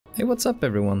Hey, what's up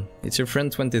everyone? It's your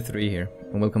friend 23 here,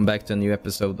 and welcome back to a new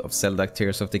episode of Zelda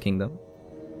Tears of the Kingdom.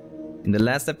 In the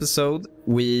last episode,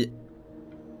 we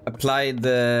applied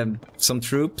some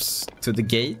troops to the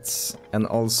gates, and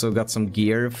also got some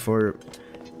gear for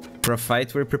a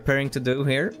fight we're preparing to do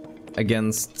here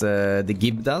against the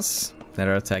Gibdas that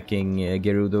are attacking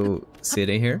Gerudo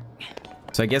City here.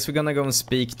 So I guess we're gonna go and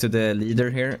speak to the leader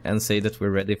here and say that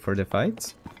we're ready for the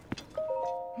fight.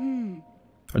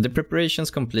 Are the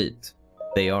preparations complete?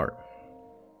 They are.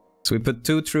 So we put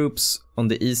 2 troops on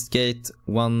the east gate,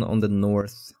 1 on the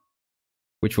north,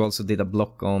 which we also did a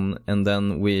block on, and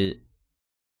then we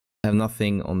have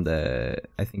nothing on the,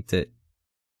 I think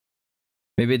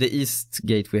maybe the east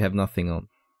gate we have nothing on,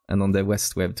 and on the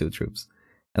west we have 2 troops.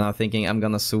 And I'm thinking I'm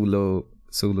gonna solo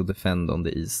defend on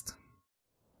the east.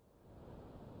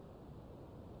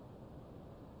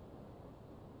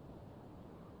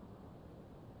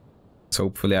 So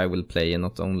hopefully I will play and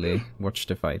not only watch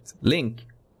the fight. Link!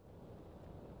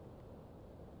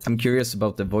 I'm curious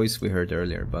about the voice we heard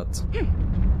earlier, but...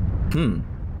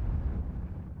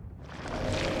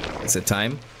 Is it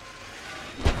time?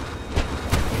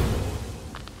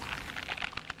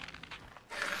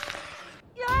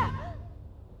 Yeah.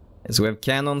 So we have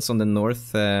cannons on the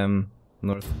north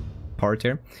part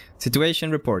here. Situation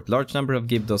report. Large number of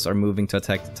Gibdos are moving to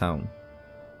attack the town.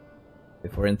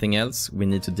 Before anything else, we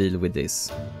need to deal with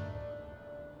this.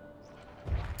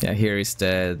 Yeah, here is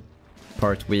the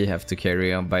part we have to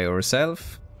carry on by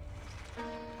ourselves.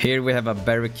 Here we have a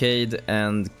barricade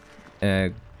and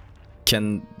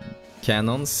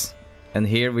cannons. And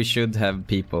here we should have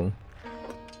people.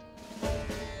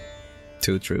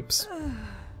 2 troops.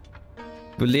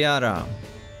 Buliara,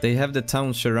 they have the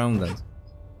town surrounded.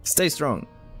 Stay strong.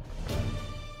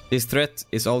 This threat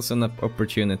is also an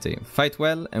opportunity. Fight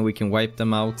well and we can wipe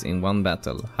them out in one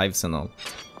battle. Hives and all.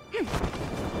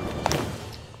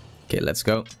 Okay, let's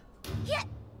go.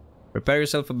 Prepare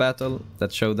yourself for battle.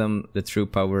 Let's show them the true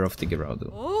power of the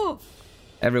Gerudo.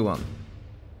 Everyone,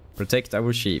 protect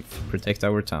our chief. Protect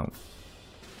our town.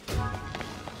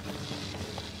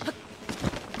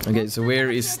 Okay, so where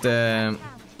is the...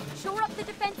 Shore up the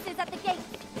defenses at the gate.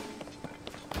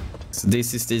 So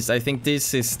this. I think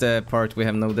this is the part we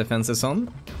have no defenses on.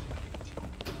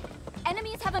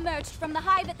 Enemies have emerged from the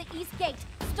hive at the east gate.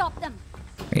 Stop them.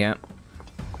 Yeah.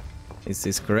 Is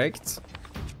this correct?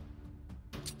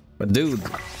 But dude,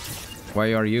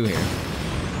 why are you here?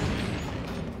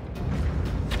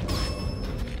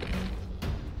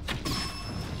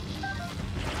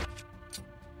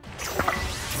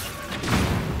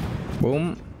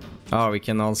 Boom. Oh, we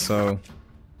can also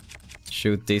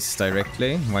shoot this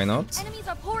directly. Why not? Enemies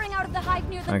are pouring out of the hive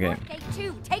near the north gate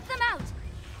too. Take them out.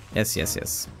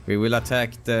 Yes. We will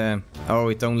attack the... Oh,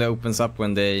 it only opens up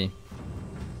when they...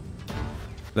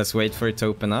 Let's wait for it to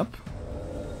open up.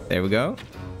 There we go.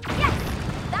 Yes!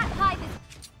 That hive is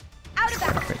out of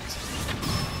action. Perfect.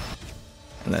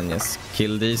 And then just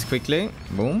kill these quickly.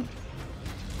 Boom.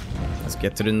 Let's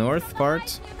get to the north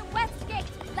part. Near the west gate.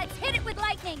 Let's hit it with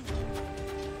lightning.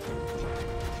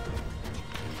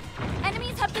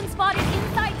 Enemies have been spotted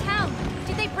inside town.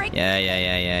 Did they break?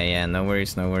 Yeah. No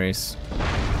worries.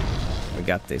 We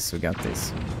got this.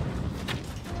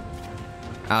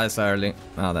 Ah, it's early.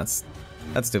 Oh, that's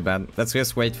too bad. Let's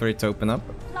just wait for it to open up.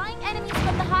 Flying enemies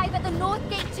from the hive at the north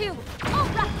gate too. Oh,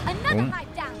 right, another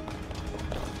hive down.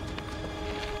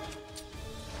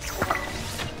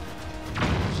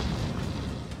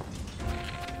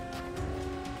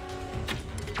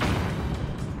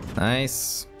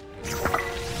 Nice.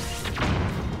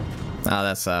 Ah,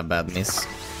 that's a bad miss.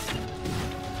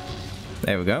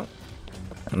 There we go.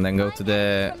 And then go to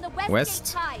the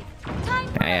west.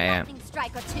 Yeah.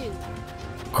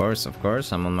 Of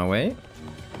course, I'm on my way.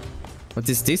 What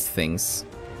is these things?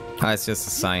 Ah, it's just a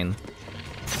sign.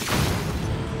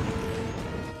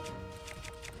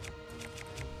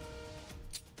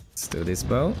 Let's do this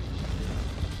bow.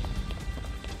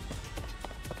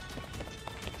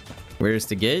 Where's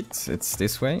the gate? It's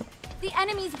this way. The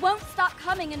enemies won't stop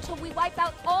coming until we wipe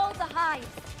out all the hives.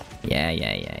 Yeah.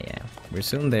 We're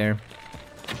soon there.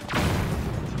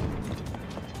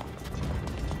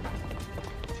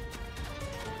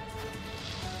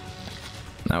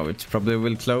 Now it probably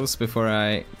will close before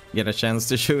I get a chance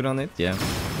to shoot on it. Yeah.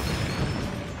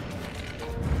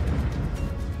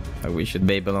 But we should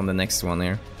be able on the next one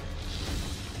here.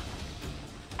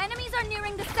 Enemies are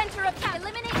nearing the center of town.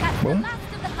 Eliminate that the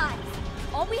last of the hives.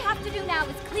 All we have to do now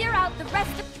is clear out the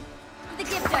rest of the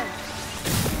Gibdos.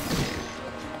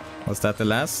 Was that the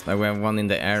last? We have one in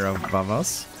the air above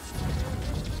us.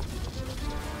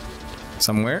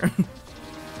 Somewhere.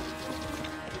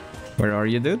 Where are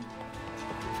you, dude?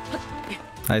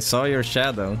 I saw your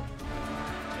shadow.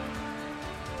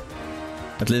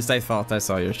 At least I thought I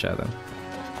saw your shadow.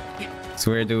 So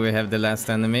where do we have the last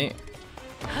enemy?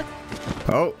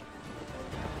 Oh!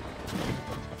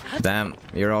 Damn,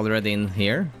 you're already in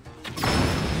here?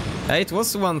 Hey, it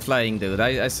was one flying dude.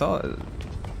 I saw...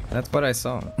 That's what I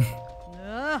saw.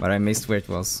 But I missed where it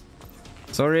was.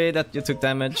 Sorry that you took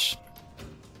damage.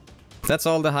 That's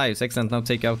all the hives. Excellent, now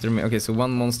take out the... Okay, so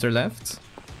one monster left.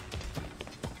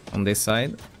 On this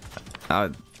side.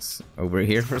 It's over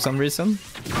here for some reason.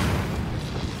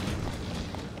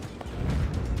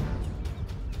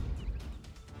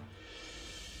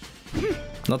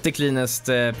 Not the cleanest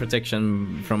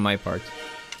protection from my part.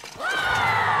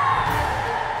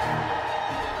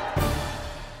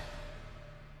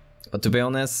 But to be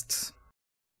honest,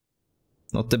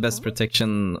 not the best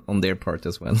protection on their part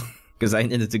as well. Because I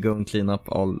needed to go and clean up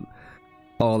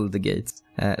all the gates.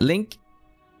 Link,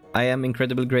 I am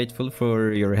incredibly grateful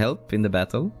for your help in the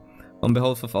battle. On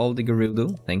behalf of all the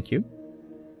Gerudo, thank you.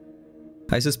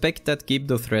 I suspect that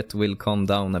Gibdo threat will calm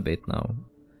down a bit now.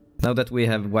 Now that we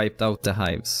have wiped out the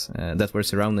hives that were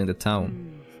surrounding the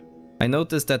town. I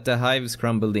noticed that the hives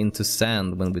crumbled into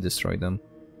sand when we destroyed them.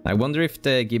 I wonder if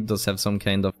the Gibdos have some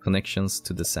kind of connections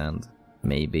to the sand.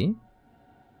 Maybe.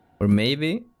 Or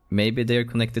maybe they're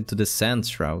connected to the sand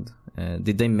shroud.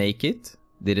 Did they make it?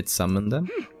 Did it summon them?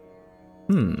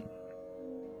 And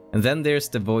then there's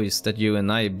the voice that you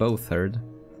and I both heard.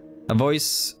 A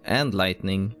voice and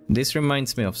lightning. This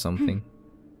reminds me of something.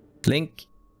 Link,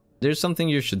 there's something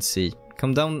you should see.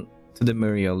 Come down to the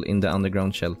Muriel in the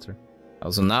underground shelter. Oh,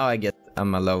 so now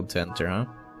I'm allowed to enter, huh?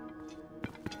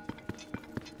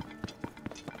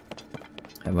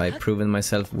 Have I proven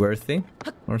myself worthy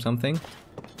or something?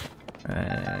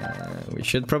 We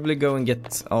should probably go and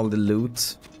get all the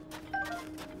loot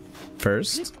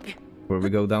first before we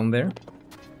go down there.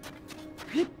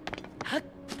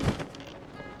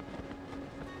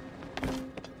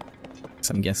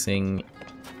 So I'm guessing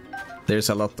there's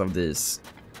a lot of these.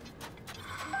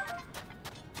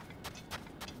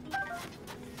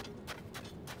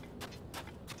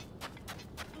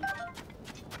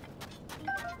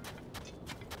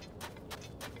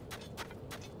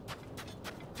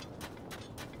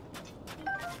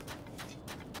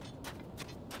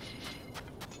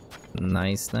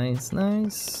 Nice, nice,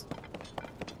 nice.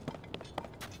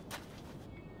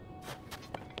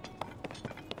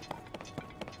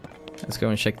 Let's go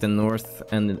and check the north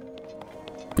and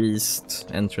east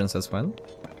entrance as well.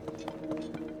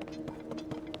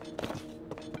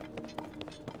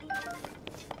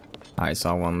 I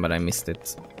saw one, but I missed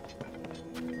it.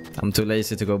 I'm too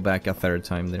lazy to go back a third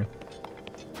time there.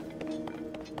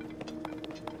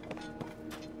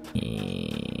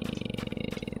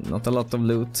 Not a lot of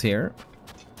loot here,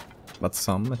 but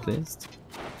some at least.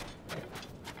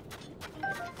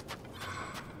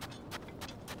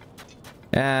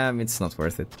 It's not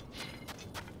worth it.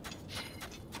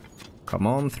 Come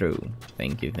on through.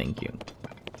 Thank you, thank you.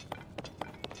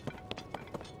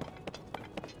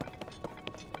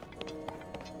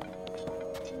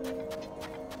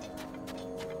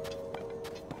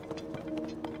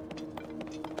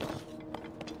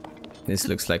 This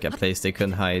looks like a place they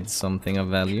could hide something of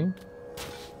value.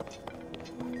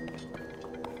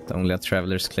 Only a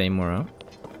traveler's claymore, huh?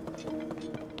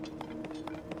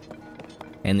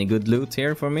 Any good loot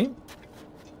here for me?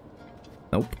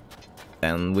 Nope.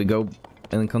 Then we go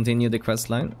and continue the quest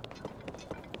line.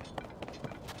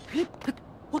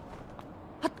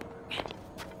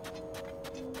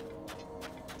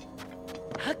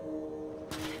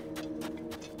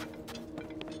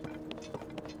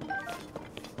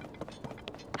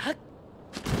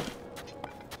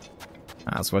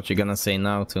 That's what you're gonna say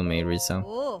now to me, Risa.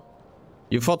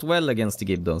 You fought well against the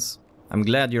Gibdos. I'm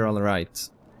glad you're alright.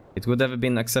 It would have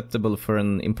been acceptable for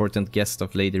an important guest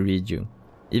of Lady Riju,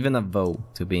 even a Voe,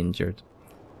 to be injured.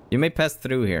 You may pass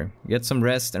through here, get some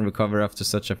rest and recover after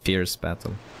such a fierce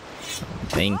battle.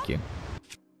 Thank you.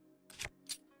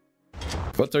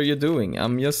 What are you doing?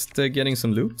 I'm just getting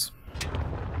some loot.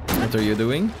 What are you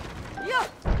doing?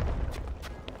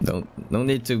 No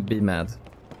need to be mad.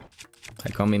 I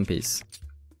come in peace.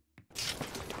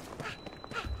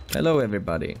 Hello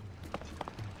everybody.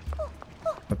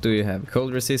 What do you have?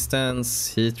 Cold resistance,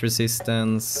 heat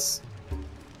resistance,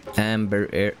 amber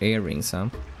earrings, huh?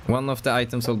 One of the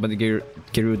items sold by the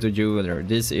Gerudo jeweler.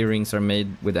 These earrings are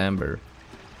made with amber.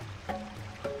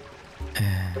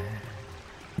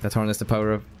 That harness the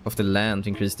power of the land to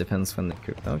increase defense when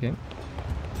equipped. Okay.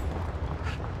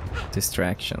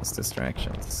 Distractions.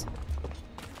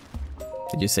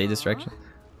 Did you say distraction?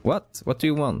 What? What do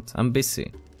you want? I'm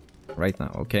busy. right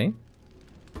now, okay?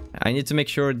 I need to make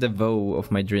sure the vow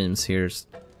of my dreams hears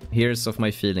of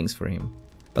my feelings for him.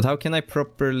 But how can I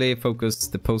properly focus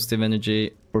the positive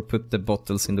energy or put the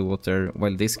bottles in the water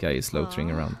while this guy is loitering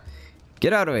around?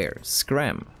 Get out of here,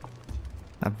 scram.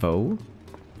 A vow?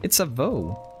 It's a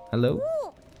vow. Hello?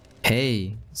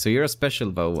 Hey, so you're a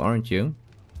special vow, aren't you?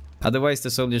 Otherwise the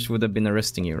soldiers would have been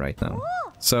arresting you right now.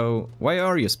 So, why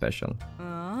are you special?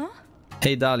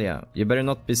 Hey Dahlia, you better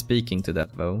not be speaking to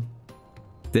that vow.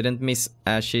 Didn't Miss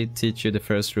Ashy teach you the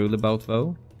first rule about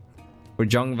vow? For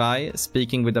Zhong Wei,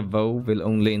 speaking with a vow will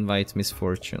only invite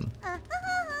misfortune.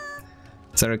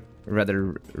 It's a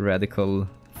rather radical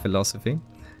philosophy.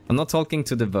 I'm not talking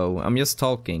to the vow, I'm just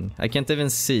talking. I can't even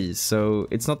see, so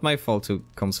it's not my fault who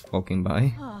comes walking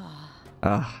by.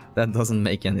 That doesn't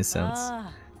make any sense.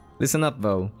 Listen up,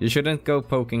 vow. You shouldn't go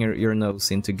poking your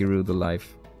nose into Gerudo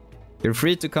life. You're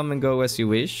free to come and go as you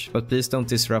wish, but please don't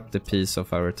disrupt the peace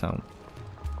of our town.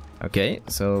 Okay,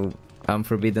 so I'm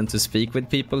forbidden to speak with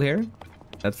people here.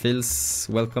 That feels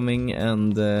welcoming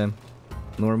and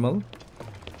normal.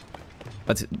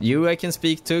 But you I can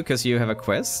speak to because you have a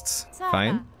quest.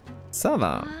 Fine.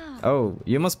 Sava. Oh,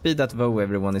 you must be that vow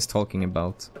everyone is talking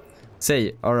about.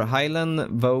 Say, are Highland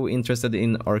vow interested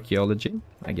in archaeology?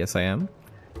 I guess I am.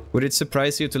 Would it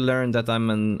surprise you to learn that I'm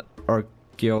an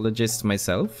archaeologist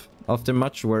myself? After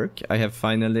much work, I have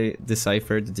finally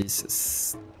deciphered these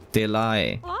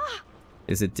stelae.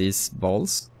 Is it these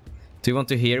balls? Do you want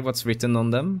to hear what's written on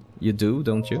them? You do,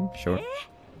 don't you? Sure.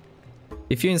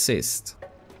 If you insist.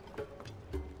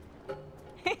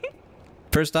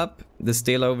 First up, the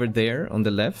stela over there on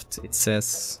the left, it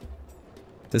says...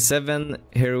 The 7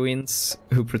 heroines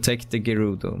who protect the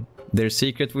Gerudo. Their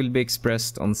secret will be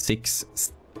expressed on 6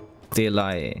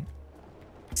 stelae.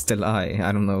 Stelae,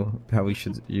 I don't know how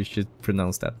you should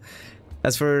pronounce that.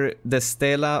 As for the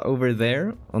stela over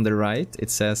there on the right, it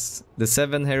says the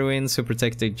 7 heroines who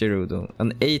protected Gerudo,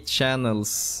 and 8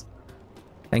 channels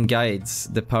and guides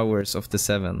the powers of the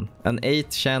 7. And 8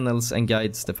 channels and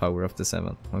guides the power of the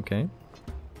 7. Okay.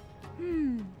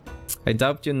 I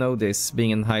doubt you know this, being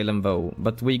in Highland Vow,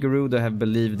 but we Gerudo have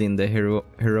believed in the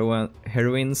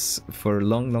heroines for a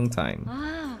long time.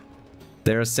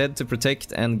 They are said to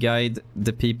protect and guide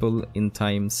the people in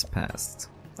times past.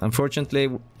 Unfortunately,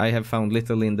 I have found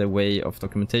little in the way of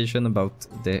documentation about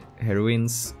the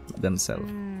heroines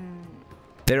themselves.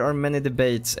 There are many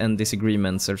debates and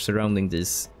disagreements surrounding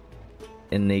these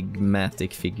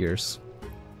enigmatic figures.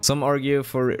 Some argue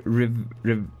for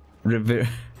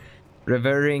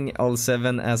revering all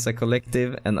 7 as a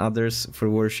collective, and others for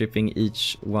worshipping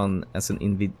each one as an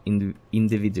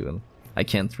individual. I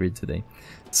can't read today.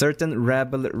 Certain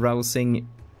rabble-rousing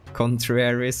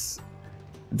contraries.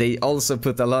 They also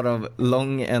put a lot of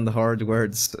long and hard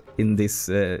words in this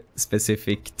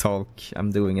specific talk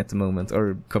I'm doing at the moment,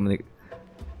 or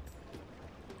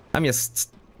I'm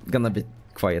just gonna be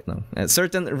quiet now.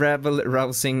 Certain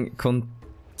rabble-rousing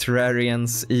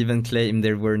contrarians even claim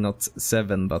there were not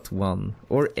 7 but 1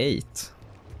 or 8.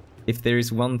 If there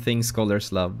is one thing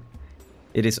scholars love,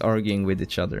 it is arguing with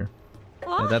each other.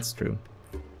 That's true.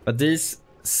 But these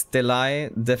stelae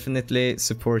definitely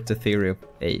support the theory of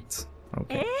 8.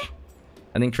 Okay.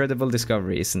 An incredible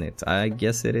discovery, isn't it? I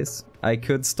guess it is. I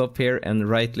could stop here and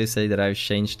rightly say that I've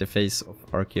changed the face of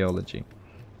archaeology.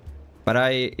 But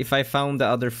if I found the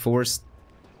other 4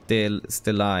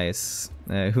 stelae,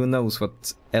 who knows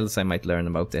what else I might learn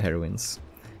about the heroines.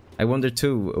 I wonder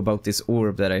too about this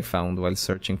orb that I found while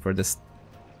searching for the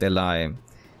stelae.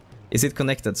 Is it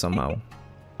connected somehow?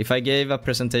 If I gave a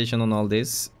presentation on all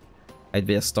this, I'd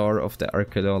be a star of the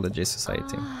Archaeology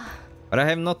Society. But I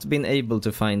have not been able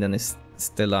to find any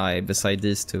stelae beside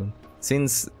these 2,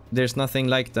 since there's nothing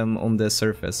like them on the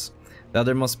surface. The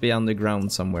other must be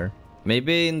underground somewhere.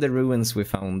 Maybe in the ruins we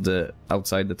found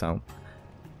outside the town.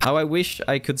 How I wish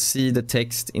I could see the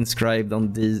text inscribed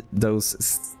on those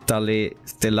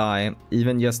stelae.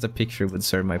 Even just a picture would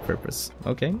serve my purpose.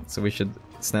 Okay, so we should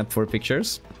snap 4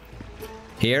 pictures.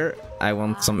 Here, I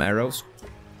want some arrows.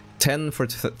 10 for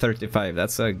 35,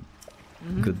 that's a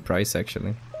good price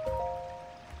actually.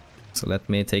 So let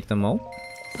me take them all.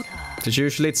 Because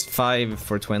usually it's 5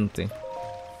 for 20.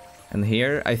 And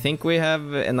here, I think we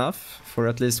have enough for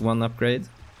at least 1 upgrade.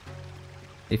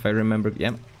 If I remember,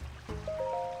 yeah.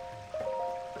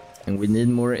 And we need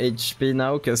more HP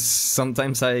now, because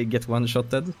sometimes I get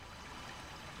one-shotted.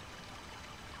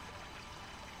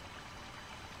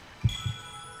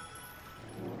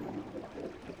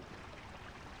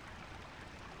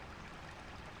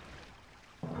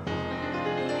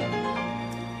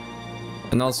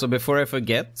 And also, before I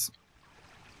forget,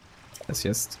 let's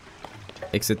just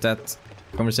exit that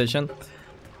conversation.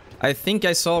 I think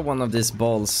I saw one of these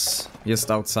balls just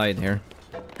outside here.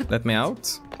 Let me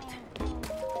out.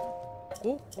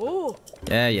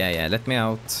 Yeah. Let me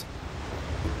out.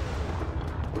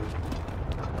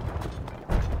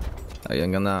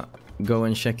 I'm gonna go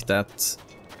and check that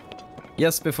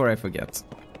just before I forget.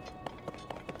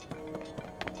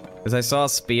 Because I saw a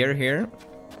spear here.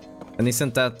 And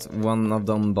isn't that one of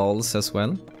them balls as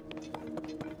well?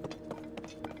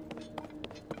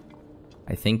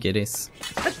 I think it is.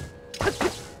 Oh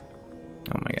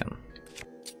my god.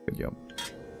 Good job.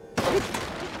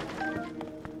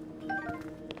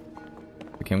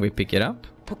 Can we pick it up?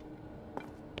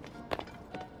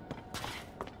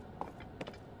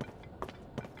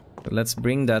 Let's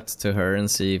bring that to her and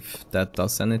see if that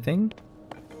does anything.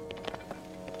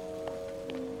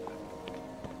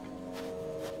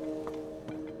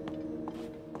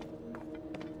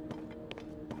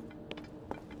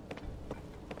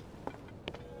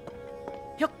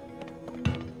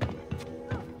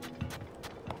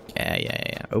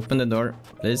 Yeah. Open the door,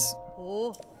 please.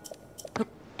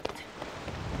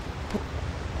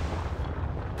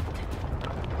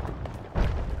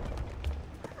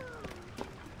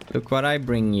 Look what I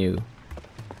bring you.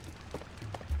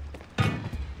 To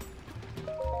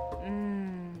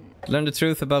learn the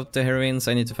truth about the heroines,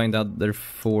 I need to find out their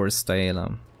force,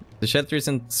 Daela. The shelter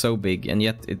isn't so big, and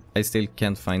yet I still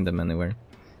can't find them anywhere.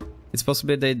 It's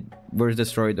possible they were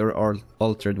destroyed or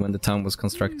altered when the town was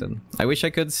constructed. I wish I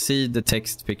could see the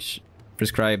text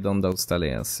prescribed on those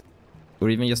Dahlias. Or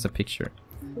even just a picture.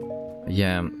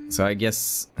 Yeah, so I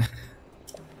guess...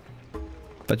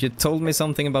 But you told me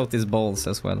something about these balls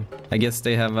as well. I guess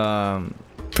they have a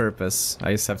purpose.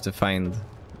 I just have to find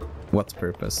what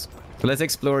purpose. So let's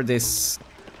explore this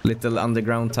little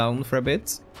underground town for a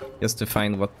bit. Just to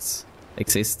find what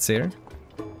exists here.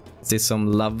 Is this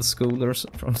some love school or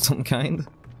from some kind?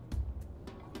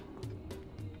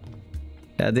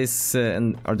 Yeah, this...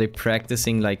 and are they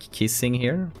practicing like kissing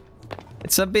here?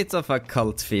 It's a bit of a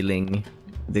cult feeling,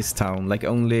 this town. Like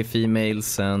only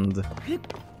females and...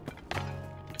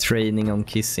 training on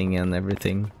kissing and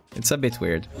everything. It's a bit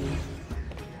weird.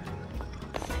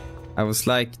 I was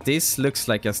like, this looks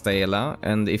like a Stella,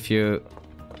 and if you...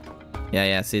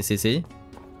 Yeah, see.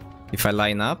 If I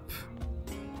line up...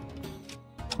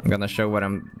 I'm gonna show what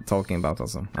I'm talking about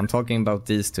also. I'm talking about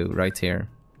these two right here.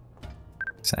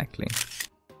 Exactly.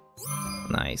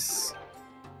 Nice.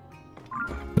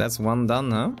 That's one done,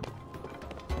 huh?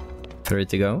 3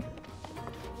 to go.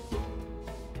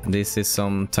 This is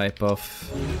some type of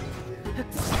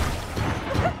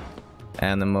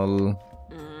animal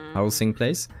housing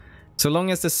place. So long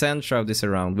as the sand shroud is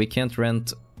around, we can't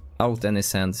rent out any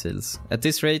sand seals. At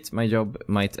this rate, my job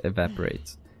might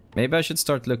evaporate. Maybe I should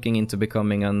start looking into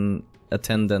becoming an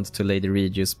attendant to Lady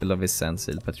Regis' beloved sand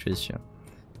seal, Patricia.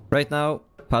 Right now,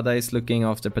 Pada is looking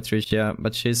after Patricia,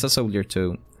 but she's a soldier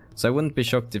too. So I wouldn't be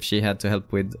shocked if she had to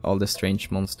help with all the strange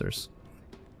monsters.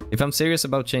 If I'm serious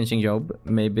about changing job,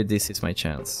 maybe this is my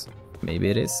chance. Maybe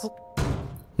it is.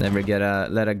 Never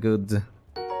let a good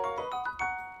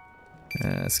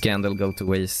scandal go to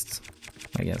waste,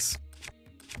 I guess.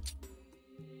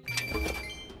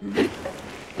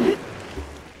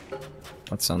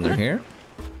 What's under here?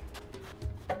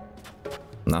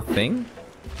 Nothing.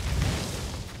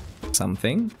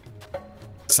 Something,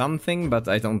 but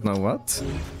I don't know what.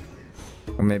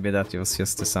 Or maybe that was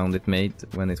just the sound it made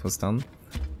when it was done.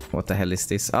 What the hell is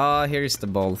this? Ah, here's the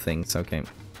ball things, okay.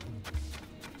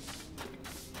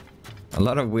 A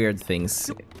lot of weird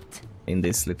things in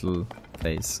this little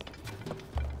place.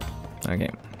 Okay.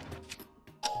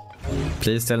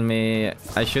 Please tell me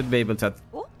I should be able to...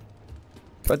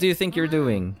 What do you think you're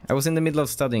doing? I was in the middle of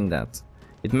studying that.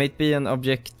 It might be an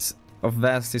object of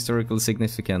vast historical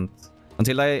significance.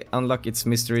 Until I unlock its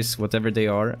mysteries, whatever they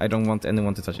are, I don't want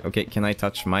anyone to touch it. Okay, can I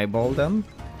touch my ball then?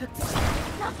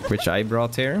 Which I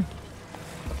brought here.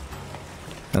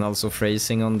 And also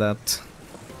phrasing on that.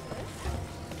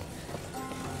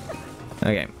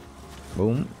 Okay.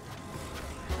 Boom.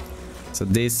 So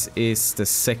this is the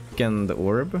second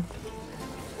orb.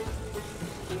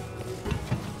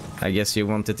 I guess you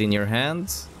want it in your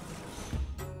hand.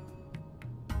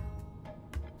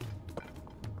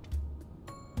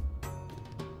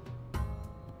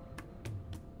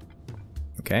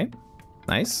 Okay,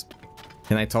 nice.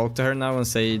 Can I talk to her now and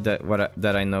say that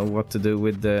that I know what to do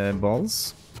with the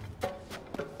balls?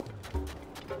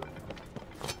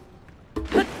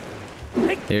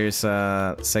 Here's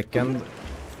a second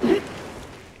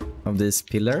of these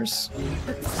pillars.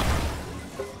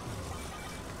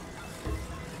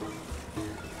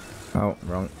 Oh,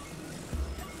 wrong.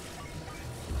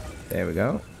 There we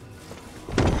go.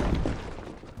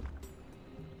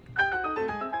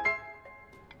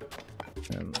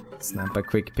 Snap a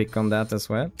quick pick on that as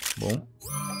well. Boom.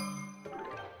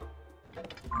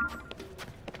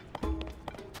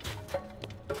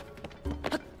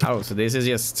 Oh, so this is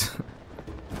just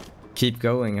keep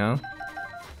going, huh?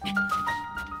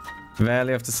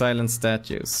 Valley of the Silent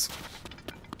Statues.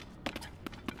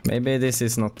 Maybe this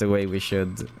is not the way we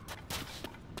should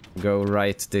go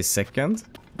right this second.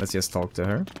 Let's just talk to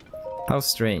her. How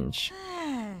strange.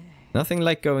 Nothing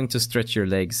like going to stretch your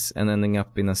legs and ending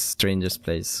up in a stranger's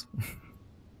place.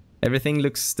 Everything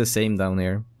looks the same down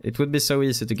here. It would be so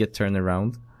easy to get turned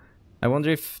around. I wonder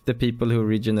if the people who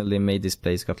originally made this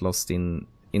place got lost in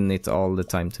it all the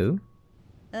time too.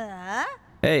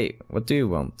 Hey, what do you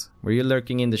want? Were you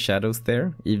lurking in the shadows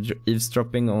there,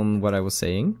 eavesdropping on what I was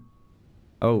saying?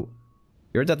 Oh,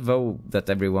 you're that Vo that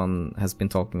everyone has been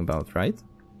talking about, right?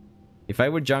 If I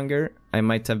were younger, I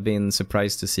might have been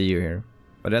surprised to see you here.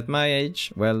 But at my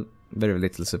age, well, very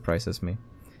little surprises me.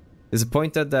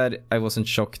 Disappointed that I wasn't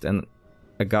shocked and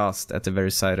aghast at the very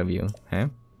sight of you, huh?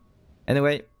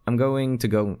 Anyway, I'm going to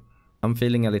go. I'm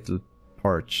feeling a little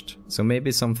parched, so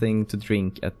maybe something to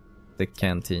drink at the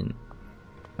canteen.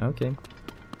 Okay,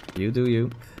 you do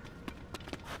you.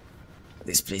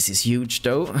 This place is huge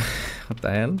though. What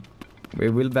the hell? We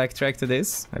will backtrack to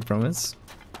this, I promise.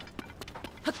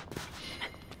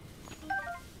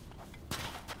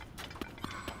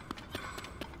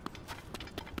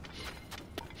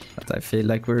 But I feel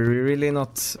like we're really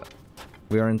not...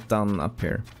 We aren't done up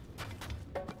here.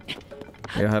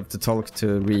 You have to talk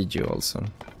to Riju also.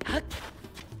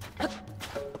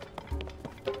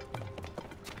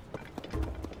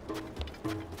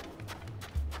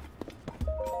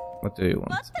 What do you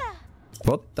want?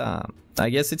 Potta. I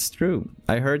guess it's true.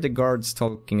 I heard the guards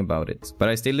talking about it, but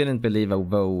I still didn't believe a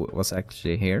Vo was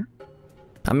actually here.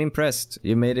 I'm impressed.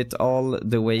 You made it all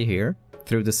the way here,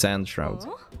 through the sand shroud.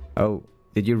 Oh,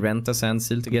 did you rent a sand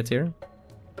seal to get here?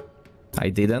 I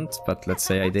didn't, but let's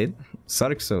say I did.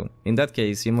 Sarkso. In that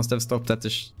case, you must have stopped at the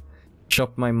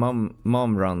shop my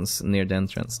mom runs near the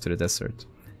entrance to the desert.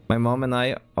 My mom and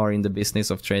I are in the business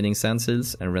of trading sand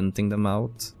seals and renting them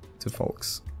out to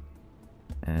folks.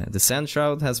 The sand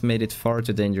shroud has made it far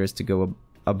too dangerous to go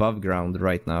above ground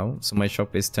right now, so my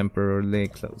shop is temporarily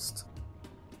closed.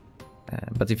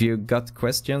 But if you got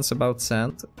questions about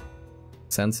sand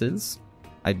seals,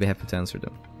 I'd be happy to answer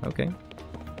them. Okay.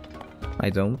 I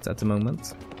don't at the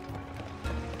moment.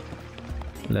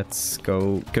 Let's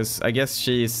go, because I guess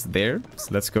she is there, so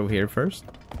let's go here first.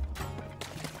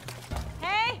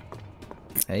 Hey!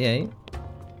 Hey, hey.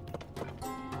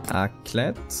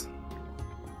 Aklet.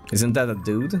 Isn't that a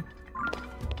dude?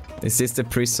 Is this the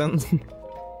prison?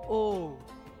 Oh.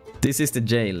 This is the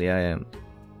jail, yeah.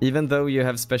 Even though you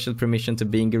have special permission to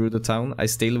be in Gerudo town, I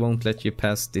still won't let you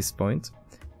pass this point.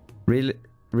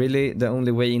 Really, the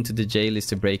only way into the jail is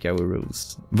to break our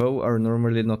rules. Vo are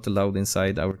normally not allowed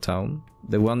inside our town.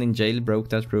 The one in jail broke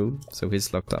that rule, so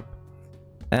he's locked up.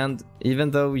 And even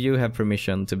though you have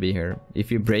permission to be here,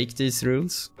 if you break these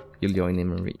rules, you'll join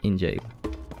him in jail.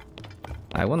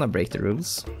 I wanna break the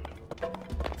rules.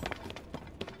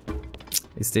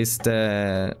 Is this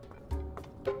the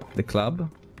club?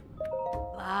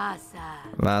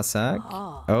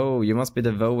 Vasak. Oh, you must be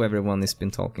the Vo everyone has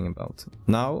been talking about.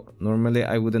 Now, normally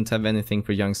I wouldn't have anything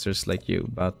for youngsters like you,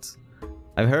 but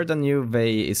I've heard a new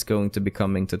Vey is going to be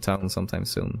coming to town sometime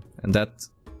soon, and that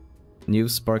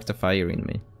news sparked a fire in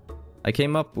me. I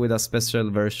came up with a special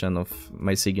version of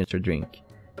my signature drink.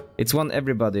 It's one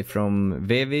everybody from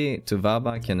Vevi to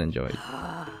Vaba can enjoy.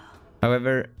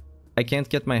 However, I can't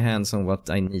get my hands on what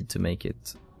I need to make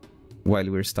it while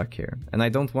we're stuck here, and I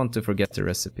don't want to forget the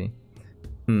recipe.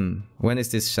 When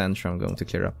is this sand shroud going to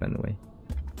clear up anyway?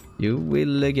 You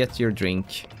will get your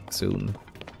drink soon.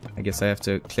 I guess I have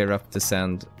to clear up the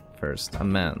sand first. A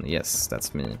man, yes,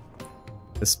 that's me.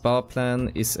 The spa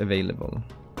plan is available.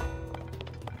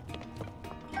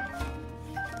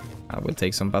 I will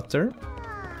take some butter.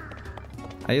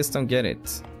 I just don't get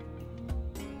it.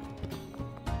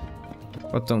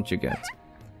 What don't you get?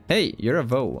 Hey, you're a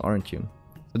Vo, aren't you?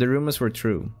 So the rumors were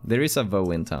true. There is a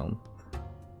Vo in town.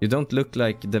 You don't look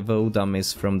like the Vo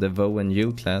dummies from the Vo and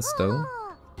You class though.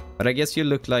 But I guess you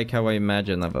look like how I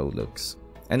imagine a Vo looks.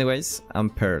 Anyways, I'm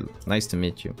Pearl. Nice to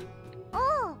meet you.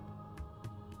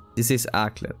 This is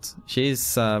Aklet.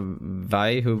 She's a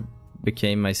Vi who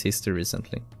became my sister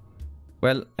recently.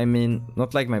 Well, I mean,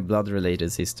 not like my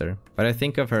blood-related sister, but I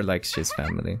think of her like she's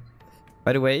family.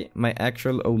 By the way, my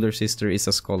actual older sister is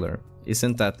a scholar.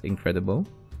 Isn't that incredible?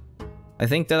 I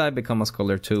think that I become a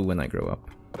scholar too when I grow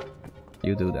up.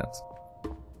 You do that.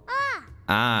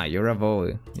 Ah, you're a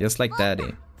boy, just like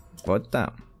daddy. What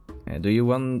the? Do you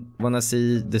wanna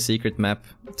see the secret map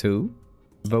too?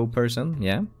 Vow person,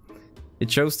 yeah. It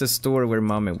shows the store where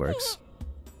Mommy works.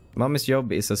 Mommy's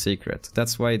job is a secret.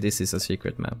 That's why this is a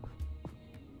secret map.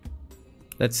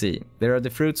 Let's see. There are the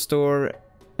fruit store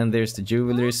and there's the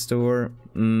jewelry store.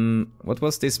 What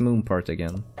was this moon part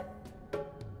again?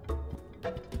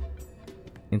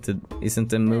 Isn't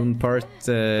the moon part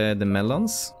the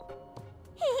melons?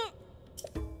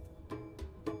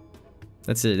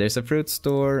 Let's see. There's a fruit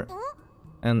store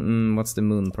and what's the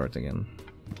moon part again?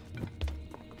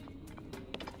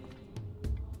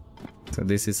 So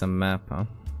this is a map, huh?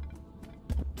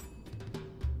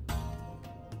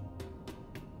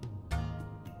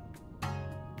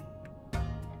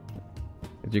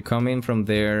 If you come in from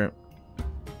there,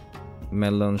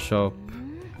 melon shop.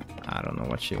 I don't know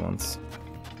what she wants.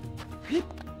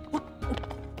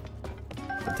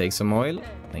 So take some oil,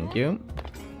 thank you.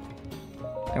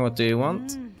 And what do you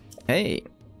want? Hey,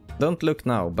 don't look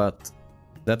now, but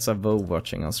that's a vow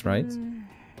watching us, right?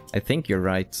 I think you're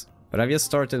right. But I've just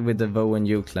started with the Vow and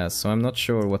You class, so I'm not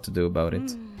sure what to do about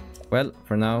it. Well,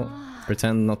 for now,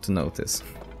 pretend not to notice.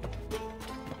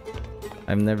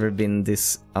 I've never been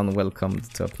this unwelcomed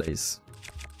to a place.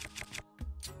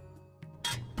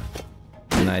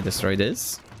 Can I destroy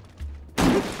this?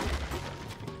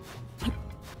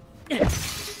 Yeah.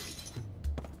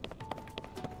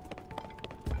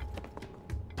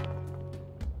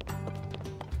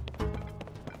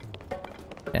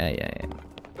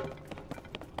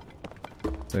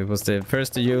 So it was the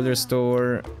first the jewelry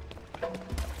store.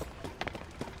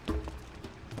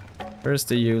 First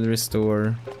the jewelry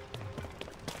store.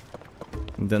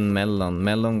 Then melon.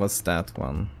 Melon was that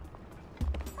one.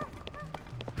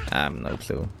 I have no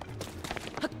clue.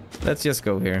 Let's just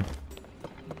go here.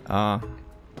 Ah,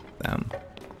 damn.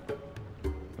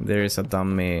 There is a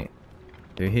dummy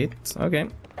to hit. Okay.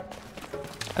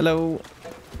 Hello.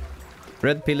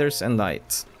 Red pillars and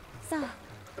light.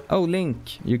 Oh,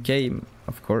 Link, you came.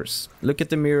 Of course. Look at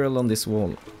the mural on this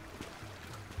wall.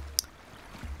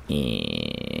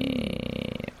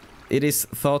 It is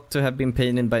thought to have been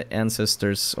painted by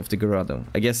ancestors of the Gerudo.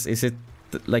 I guess, is it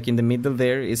like in the middle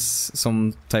there is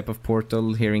some type of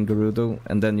portal here in Gerudo,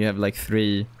 and then you have like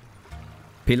 3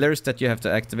 pillars that you have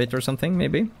to activate or something,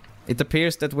 maybe? It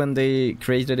appears that when they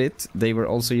created it, they were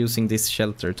also using this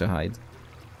shelter to hide.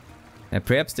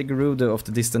 Perhaps the Gerudo of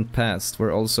the distant past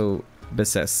were also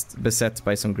beset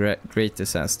by some great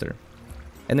disaster.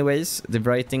 Anyways, the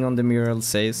writing on the mural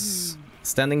says,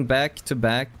 standing back to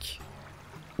back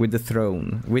with the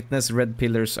throne, witness red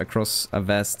pillars across a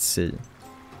vast sea.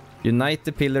 Unite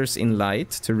the pillars in light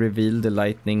to reveal the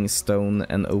lightning stone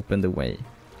and open the way.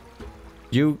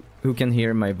 You who can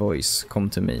hear my voice, come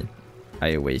to me. I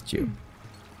await you.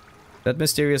 That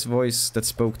mysterious voice that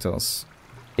spoke to us.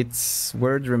 Its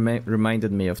word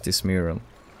reminded me of this mural.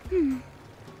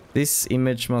 This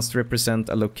image must represent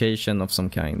a location of some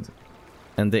kind,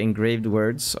 and the engraved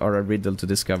words are a riddle to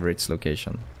discover its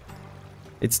location.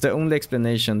 It's the only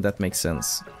explanation that makes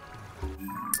sense.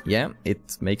 Yeah,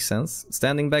 it makes sense.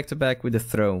 Standing back to back with the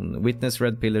throne, witness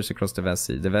red pillars across the vast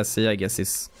sea. The vast sea, I guess,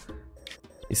 is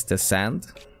the sand.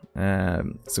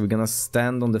 So we're gonna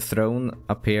stand on the throne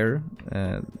up here,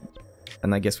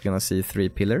 and I guess we're gonna see 3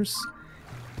 pillars,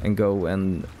 and go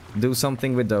and do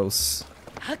something with those.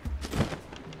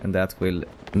 And that will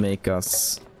make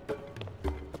us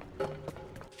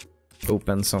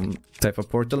open some type of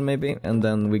portal maybe, and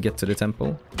then we get to the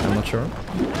temple. I'm not sure.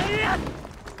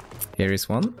 Here is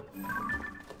one.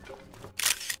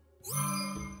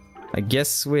 I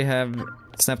guess we have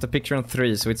snapped a picture on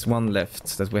 3, so it's 1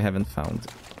 left that we haven't found.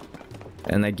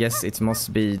 And I guess it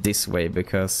must be this way,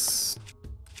 because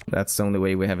that's the only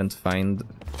way we haven't found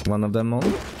one of them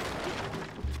on.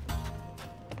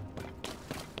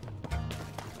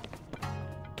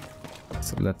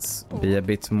 So let's be a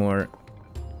bit more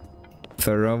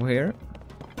thorough here.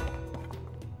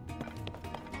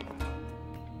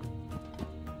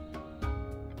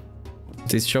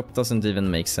 This shop doesn't even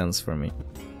make sense for me.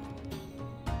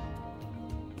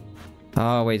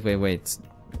 Ah, wait.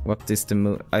 What is the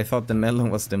moon? I thought the melon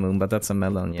was the moon, but that's a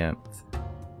melon, yeah.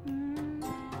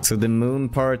 So the moon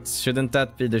part, shouldn't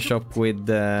that be the shop with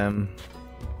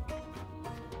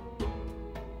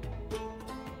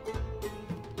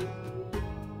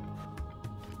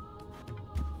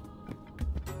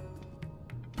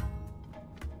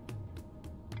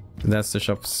That's the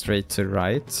shop straight to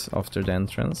right after the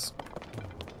entrance.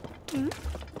 And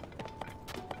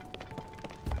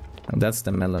that's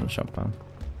the melon shop, huh?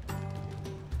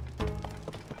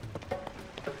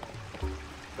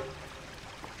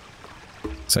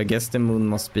 So I guess the moon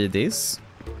must be this.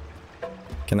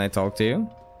 Can I talk to you?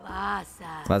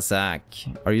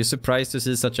 Vazak, are you surprised to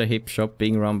see such a hip shop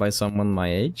being run by someone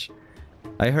my age?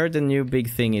 I heard the new big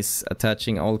thing is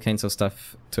attaching all kinds of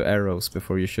stuff to arrows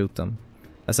before you shoot them.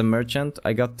 As a merchant,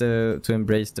 I got to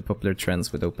embrace the popular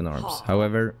trends with open arms.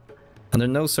 However, under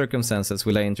no circumstances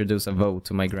will I introduce a vow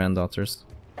to my granddaughters.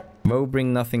 Vow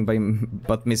bring nothing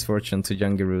but misfortune to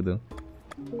young Gerudo.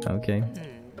 Okay.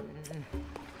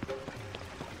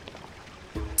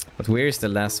 But where's the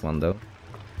last one though?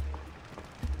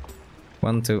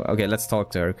 1, 2... Okay, let's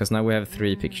talk to her, because now we have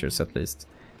 3 pictures at least.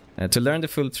 To learn the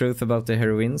full truth about the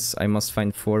heroines, I must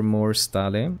find 4 more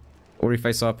stele. Or if I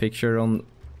saw a picture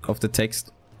of the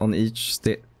text on each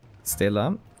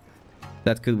stela,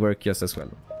 that could work just as well.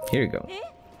 Here you go.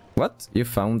 What? You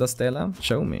found a stela?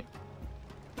 Show me.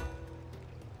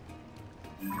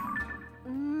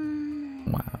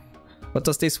 Wow. What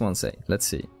does this one say? Let's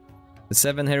see. The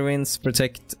 7 heroines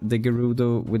protect the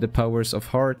Gerudo with the powers of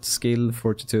heart, skill,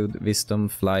 fortitude, wisdom,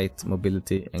 flight,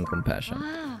 mobility, and compassion.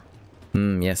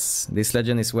 Yes, this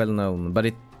legend is well known, but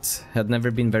it had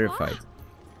never been verified.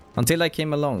 Until I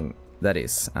came along, that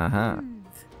is. Aha.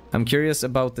 I'm curious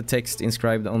about the text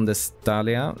inscribed on the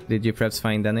stalia. Did you perhaps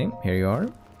find any? Here you are.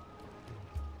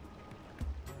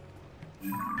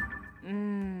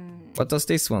 What does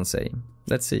this one say?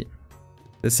 Let's see.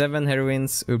 The 7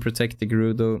 heroines who protect the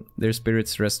Gerudo, their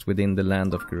spirits rest within the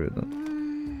land of Gerudo.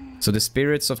 So the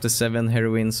spirits of the 7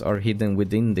 heroines are hidden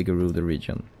within the Gerudo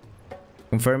region.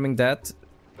 Confirming that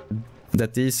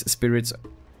these spirits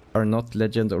are not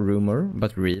legend or rumor,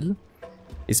 but real,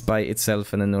 is by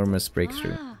itself an enormous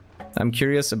breakthrough. I'm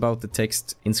curious about the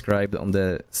text inscribed on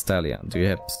the stalia. Do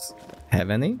you have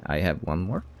any? I have one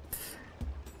more.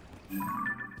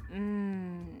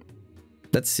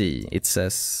 Let's see. It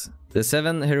says... The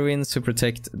 7 heroines who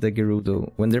protect the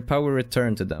Gerudo, when their power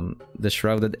return to them, the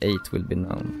Shrouded 8 will be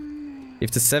known.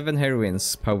 If the 7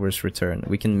 heroines' powers return,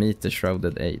 we can meet the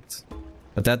Shrouded 8.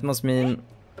 But that must mean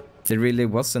there really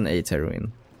was an 8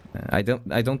 heroine. I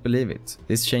don't believe it.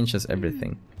 This changes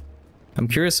everything. I'm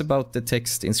curious about the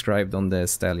text inscribed on the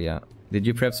stalia. Did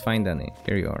you perhaps find any?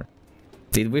 Here you are.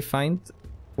 Did we find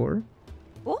 4?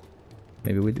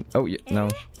 Maybe we did. Oh, yeah, no.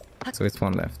 So it's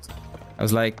 1 left. I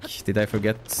was like, did I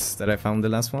forget that I found the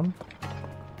last one?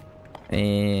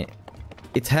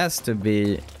 It has to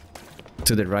be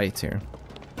to the right here.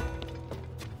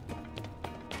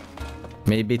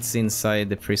 Maybe it's inside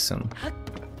the prison.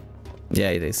 Yeah,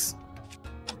 it is.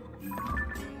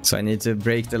 So I need to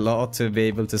break the law to be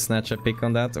able to snatch a pick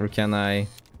on that, or can I...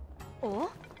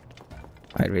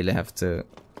 I really have to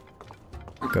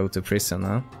go to prison,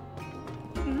 huh?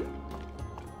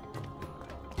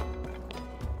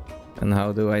 And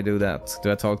how do I do that?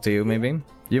 Do I talk to you, maybe?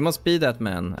 You must be that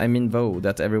man, I mean Vo,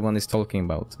 that everyone is talking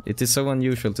about. It is so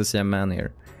unusual to see a man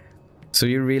here. So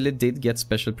you really did get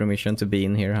special permission to be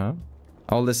in here, huh?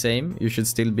 All the same, you should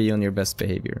still be on your best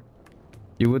behavior.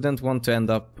 You wouldn't want to end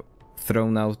up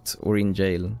thrown out or in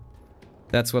jail.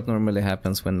 That's what normally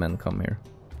happens when men come here.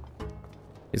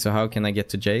 Okay, so how can I get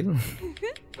to jail?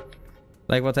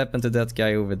 Like what happened to that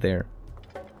guy over there?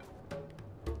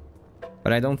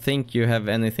 But I don't think you have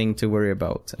anything to worry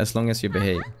about, as long as you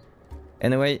behave.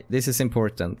 Anyway, this is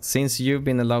important. Since you've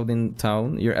been allowed in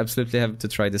town, you absolutely have to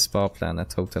try the spa plan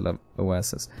at Hotel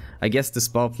Oasis. I guess the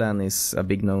spa plan is a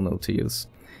big no-no to use.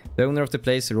 The owner of the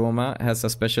place, Roma, has a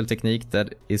special technique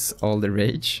that is all the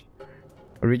rage.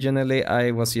 Originally,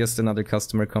 I was just another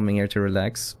customer coming here to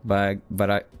relax, but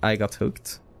I got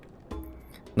hooked.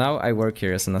 Now I work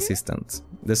here as an assistant.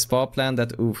 The spa plan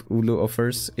that Ulu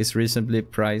offers is reasonably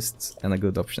priced and a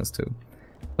good option too.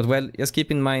 But well, just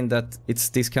keep in mind that it's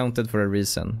discounted for a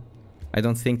reason. I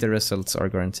don't think the results are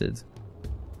guaranteed.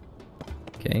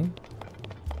 Okay.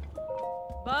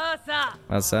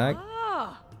 Basak.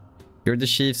 You're the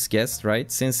chief's guest, right?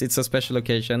 Since it's a special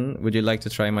occasion, would you like to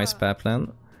try my spa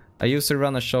plan? I used to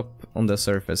run a shop on the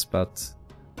surface, but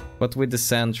with the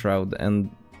sand shroud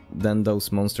and then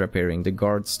those monsters appearing, the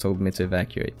guards told me to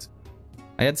evacuate.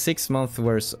 I had 6 months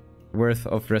worth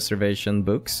of reservation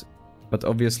books, but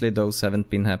obviously those haven't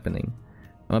been happening.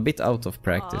 I'm a bit out of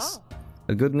practice.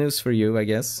 But good news for you, I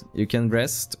guess. You can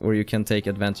rest, or you can take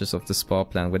advantage of the spa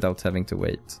plan without having to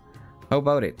wait. How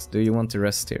about it? Do you want to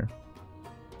rest here?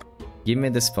 Give me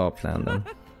the spa plan then.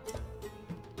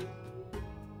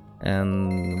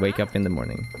 And wake up in the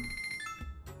morning.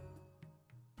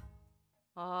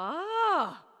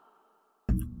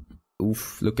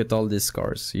 Oof, look at all these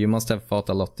scars. You must have fought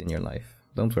a lot in your life.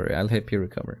 Don't worry, I'll help you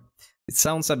recover. It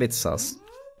sounds a bit sus.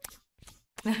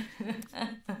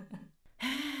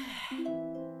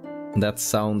 That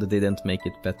sound didn't make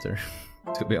it better,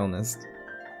 to be honest.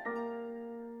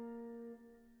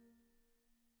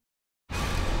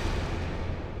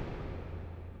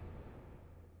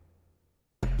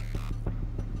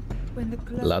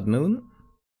 Blood Moon.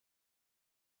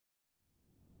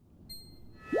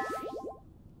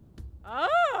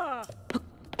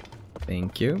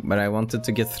 Thank you, but I wanted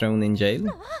to get thrown in jail.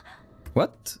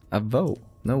 What? A vow?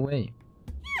 No way.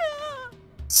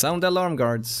 Sound alarm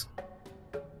guards.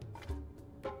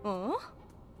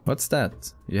 What's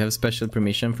that? You have special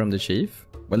permission from the chief?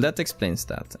 Well, that explains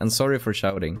that. And sorry for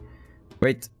shouting.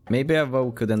 Wait, maybe a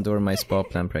vow could endure my spa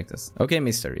plan practice. Okay,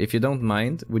 mister, if you don't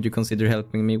mind, would you consider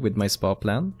helping me with my spa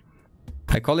plan?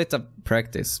 I call it a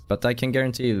practice, but I can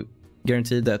guarantee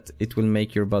that it will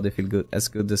make your body feel good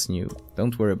as new.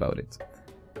 Don't worry about it.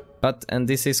 But, and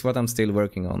this is what I'm still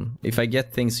working on. If I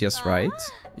get things just right,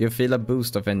 you feel a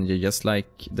boost of energy just like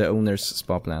the owner's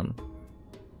spa plan.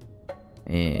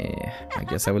 I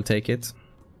guess I will take it.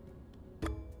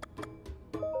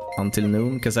 Until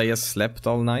noon, because I just slept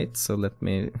all night, so let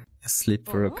me sleep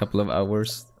for a couple of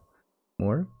hours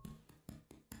more.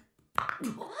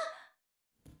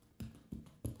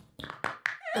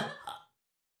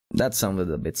 That sounded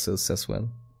a bit sus as well.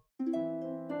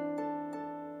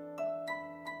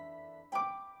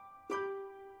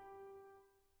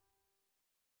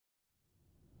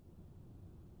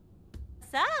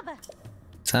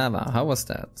 Sava, how was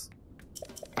that?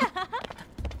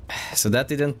 So that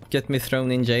didn't get me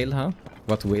thrown in jail, huh?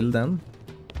 What will then?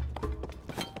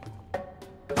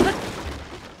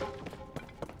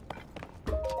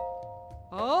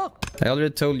 I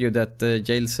already told you that the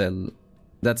jail cell,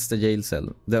 that's the jail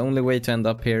cell. The only way to end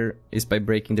up here is by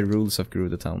breaking the rules of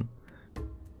Gerudo Town.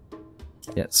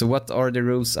 Yeah, so what are the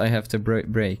rules I have to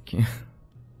break?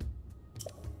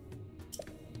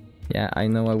 Yeah, I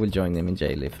know I will join them in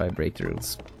jail if I break the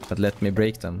rules. But let me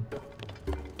break them.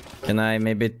 Can I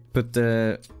maybe put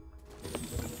the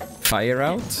fire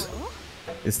out?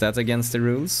 Is that against the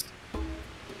rules?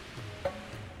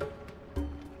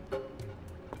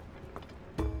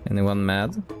 Anyone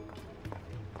mad?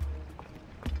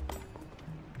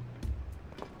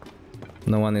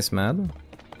 No one is mad?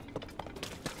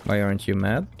 Why aren't you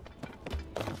mad?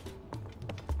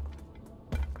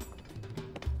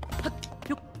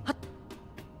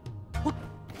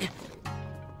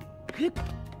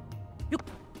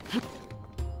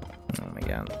 Oh my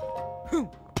god.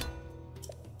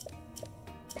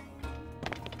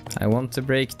 I want to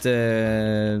break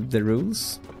the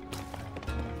rules.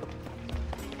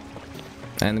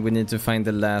 And we need to find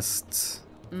the last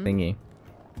thingy.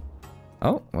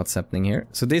 Oh, what's happening here?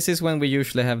 So this is when we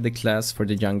usually have the class for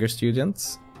the younger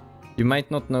students. You might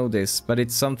not know this, but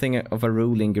it's something of a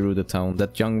rule in Gerudo Town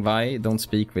that young Vi don't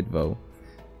speak with Vo.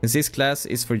 Since this class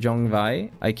is for young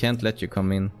Vi, I can't let you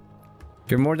come in.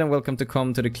 You're more than welcome to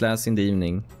come to the class in the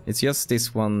evening. It's just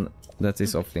this one that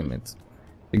is off limit.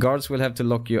 The guards will have to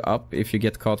lock you up if you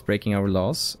get caught breaking our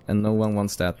laws, and no one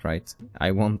wants that, right?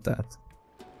 I want that.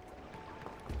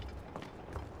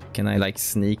 Can I like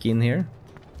sneak in here?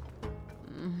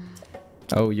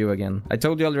 Oh, you again. I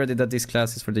told you already that this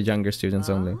class is for the younger students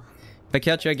only. If I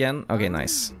catch you again... Okay,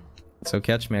 nice. So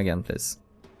catch me again, please.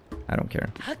 I don't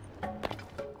care.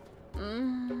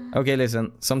 Okay,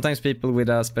 listen. Sometimes people with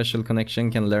a special connection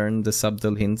can learn the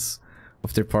subtle hints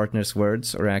of their partner's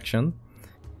words or action.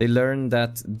 They learn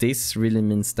that this really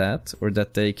means that, or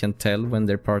that they can tell when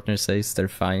their partner says they're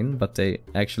fine, but they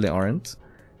actually aren't.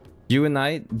 You and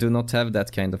I do not have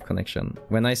that kind of connection.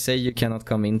 When I say you cannot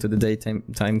come into the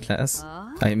daytime class,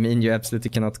 I mean you absolutely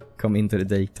cannot come into the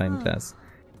daytime class.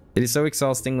 It is so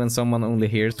exhausting when someone only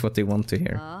hears what they want to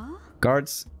hear.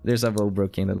 Guards, there's a vow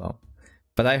breaking the law.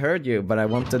 But I heard you, but I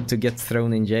wanted to get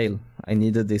thrown in jail. I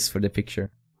needed this for the picture.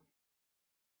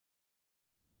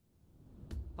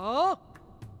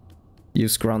 You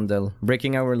scrundle,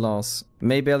 breaking our laws.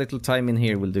 Maybe a little time in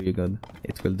here will do you good.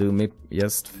 It will do me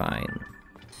just fine.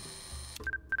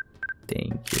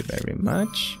 Thank you very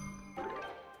much.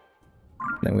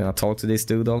 Then we're gonna talk to this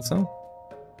dude also.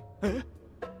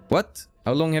 What?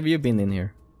 How long have you been in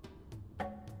here?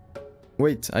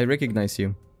 Wait, I recognize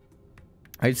you.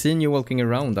 I've seen you walking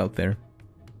around out there.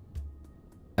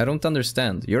 I don't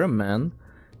understand. You're a man,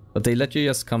 but they let you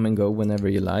just come and go whenever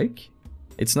you like.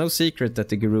 It's no secret that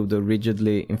the Gerudo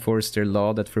rigidly enforce their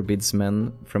law that forbids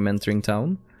men from entering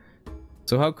town.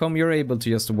 So how come you're able to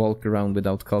just walk around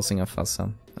without causing a fuss?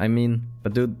 I mean,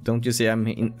 but dude, don't you see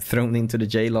I'm thrown into the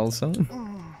jail also?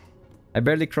 I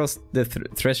barely crossed the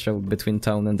threshold between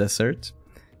town and desert.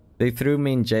 They threw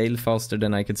me in jail faster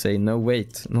than I could say, no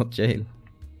wait, not jail.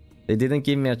 They didn't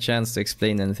give me a chance to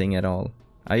explain anything at all.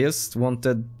 I just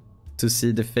wanted to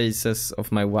see the faces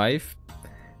of my wife,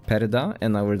 Perda,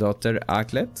 and our daughter,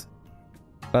 Aklet.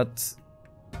 But...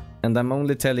 and I'm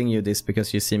only telling you this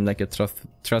because you seem like a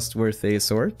trustworthy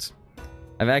sort.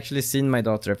 I've actually seen my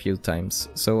daughter a few times,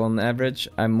 so on average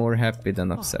I'm more happy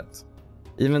than upset.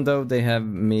 Even though they have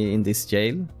me in this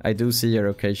jail, I do see her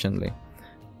occasionally.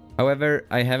 However,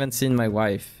 I haven't seen my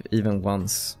wife even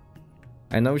once.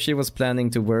 I know she was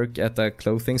planning to work at a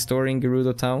clothing store in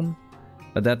Gerudo Town,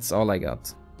 but that's all I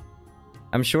got.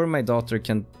 I'm sure my daughter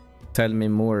can tell me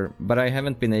more, but I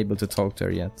haven't been able to talk to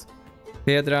her yet.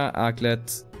 Pedra,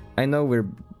 Aklet, I know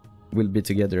we'll be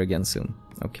together again soon.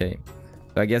 Okay.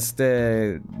 So I guess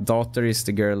the daughter is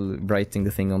the girl writing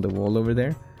the thing on the wall over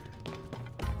there.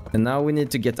 And now we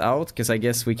need to get out, because I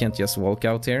guess we can't just walk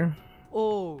out here.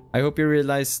 Oh. I hope you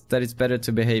realize that it's better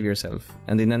to behave yourself,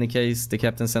 and in any case, the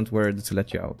captain sent word to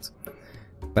let you out.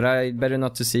 But I'd better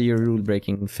not to see your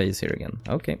rule-breaking face here again.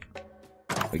 Okay.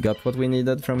 We got what we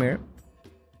needed from here.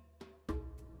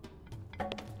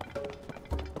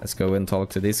 Let's go and talk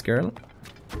to this girl.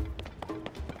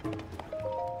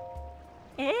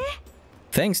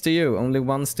 Thanks to you, only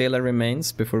one stela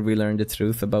remains before we learn the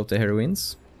truth about the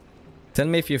heroines. Tell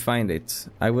me if you find it.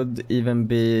 I would even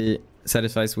be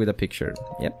satisfied with a picture.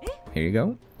 Yep, here you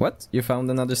go. What? You found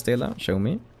another stela? Show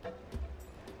me.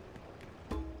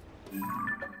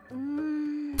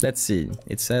 Let's see.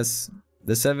 It says,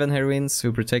 the 7 heroines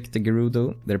who protect the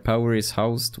Gerudo, their power is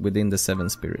housed within the 7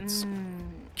 spirits.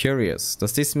 Curious,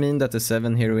 does this mean that the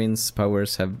 7 heroines'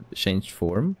 powers have changed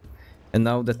form? And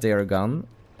now that they are gone?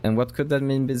 And what could that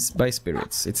mean by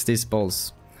spirits? It's these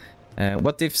balls.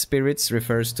 What if spirits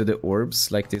refers to the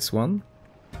orbs like this one?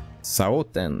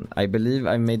 Saoten, I believe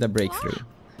I made a breakthrough.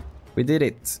 We did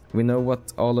it. We know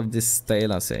what all of this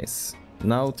stela says.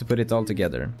 Now to put it all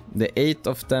together. The 8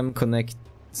 of them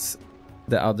connects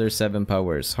the other 7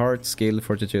 powers. Heart, skill,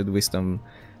 fortitude, wisdom,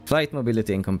 flight,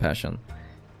 mobility and compassion.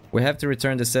 We have to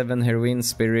return the 7 heroine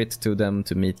spirit to them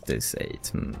to meet this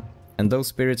 8. And those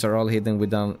spirits are all hidden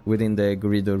within the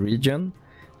Gerudo region.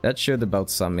 That should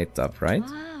about sum it up, right?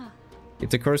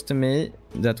 It occurs to me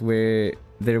that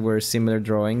there were similar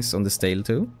drawings on the stele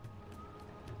too.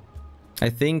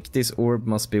 I think this orb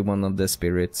must be one of the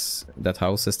spirits that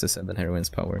houses the 7 heroines'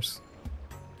 powers.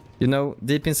 You know,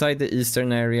 deep inside the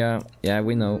eastern area, yeah,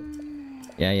 we know.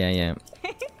 Yeah.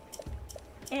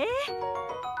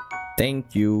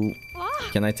 Thank you.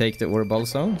 Can I take the orb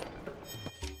also?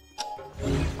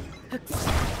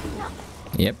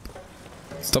 Yep.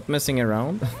 Stop messing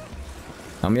around.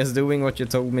 I'm just doing what you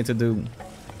told me to do.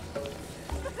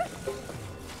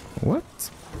 What?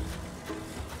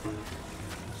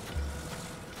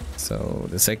 So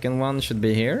the second one should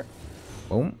be here.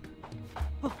 Boom.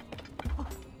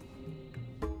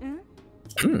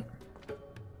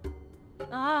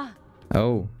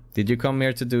 Oh, did you come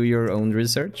here to do your own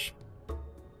research?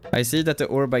 I see that the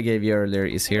orb I gave you earlier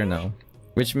is here now.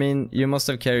 Which means you must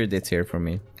have carried it here for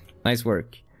me. Nice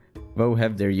work. Both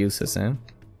have their uses, eh?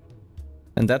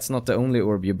 And that's not the only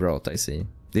orb you brought, I see.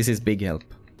 This is big help.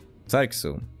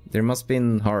 Sarksu, there must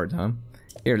been hard, huh?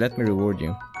 Here, let me reward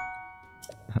you.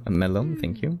 A melon,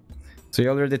 thank you. So you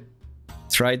already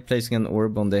tried placing an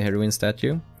orb on the heroine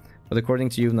statue, but according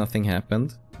to you, nothing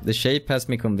happened. The shape has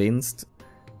me convinced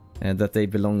that they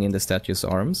belong in the statue's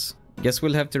arms. Guess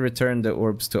we'll have to return the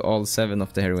orbs to all 7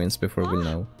 of the heroines before we'll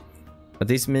know. But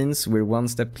this means we're one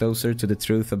step closer to the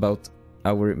truth about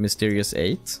our mysterious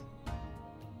 8.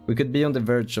 We could be on the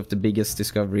verge of the biggest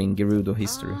discovery in Gerudo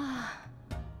history.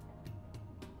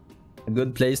 A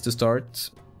good place to start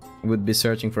would be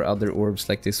searching for other orbs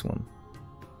like this one.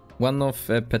 One of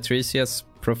Patricia's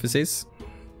prophecies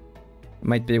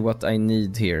might be what I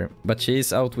need here, but she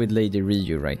is out with Lady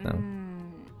Ryu right now.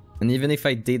 And even if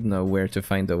I did know where to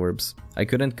find the orbs, I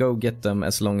couldn't go get them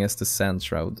as long as the sand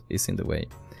shroud is in the way.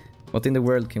 What in the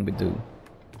world can we do?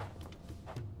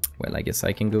 Well, I guess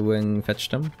I can go and fetch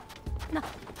them. No.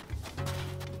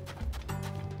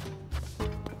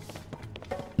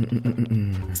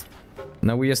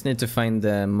 Now we just need to find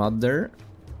the mother.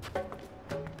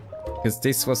 Because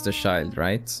this was the child,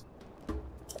 right?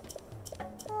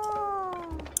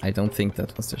 I don't think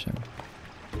that was the child.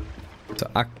 So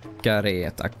Akaret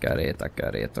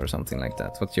or something like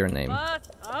that. What's your name?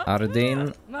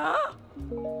 Ardin. Oh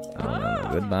no,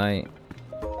 goodbye.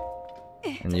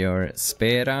 And your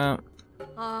Spera.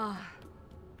 Bye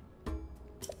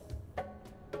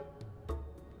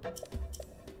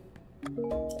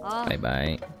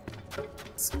bye.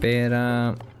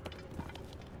 Spera.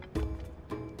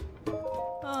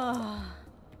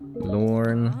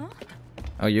 Lorne.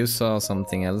 Oh, you saw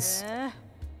something else.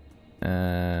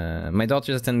 My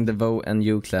daughter is attending the Vo and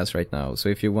U class right now, so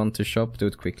if you want to shop, do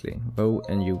it quickly. Vo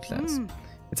and U class.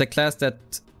 It's a class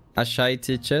that Ashai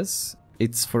teaches.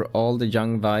 It's for all the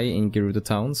young Vai in Gerudo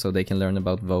Town, so they can learn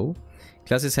about Vo.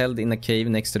 Class is held in a cave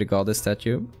next to the goddess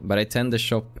statue, but I tend the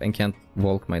shop and can't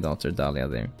walk my daughter Dahlia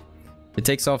there. She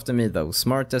takes after me though.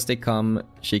 Smart as they come,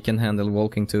 she can handle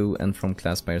walking to and from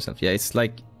class by herself. Yeah, it's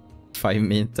like 5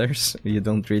 meters. You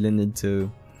don't really need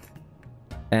to...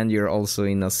 And you're also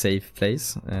in a safe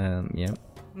place. Yeah.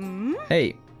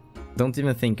 Hey, don't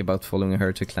even think about following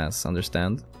her to class,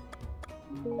 understand?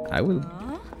 I will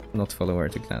not follow her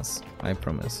to class, I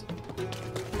promise.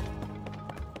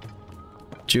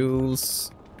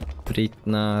 Jules,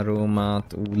 Pritna,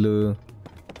 Romat, Ulu,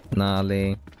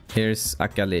 Nali. Here's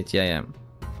Akalit, yeah.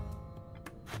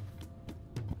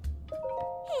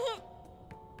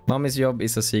 Mommy's job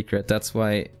is a secret, that's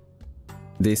why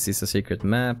this is a secret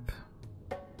map.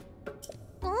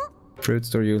 Fruit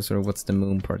store user, what's the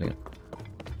moon party?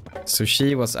 So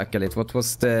she was Akalit. What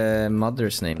was the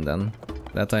mother's name then?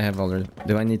 That I have already.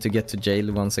 Do I need to get to jail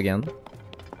once again?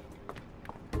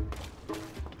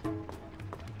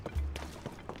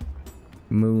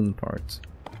 Moon part.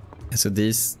 So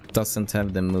these doesn't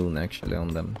have the moon actually on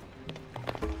them.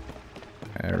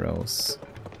 Arrows.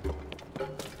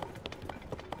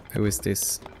 Who is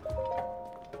this?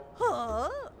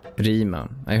 Rima.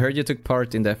 I heard you took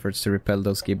part in the efforts to repel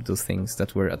those Gibdo things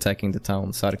that were attacking the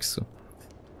town, Sarksu.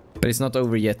 But it's not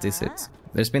over yet, is it?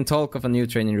 There's been talk of a new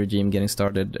training regime getting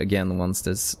started again once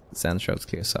this sand shroud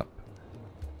clears up.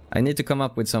 I need to come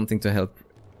up with something to help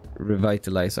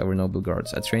revitalize our noble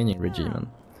guards, a training regime.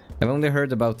 I've only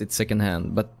heard about it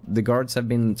secondhand, but the guards have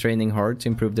been training hard to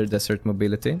improve their desert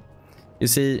mobility. You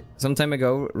see, some time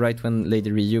ago, right when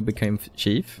Lady Ryu became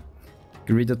chief,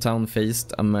 Gerudo town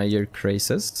faced a major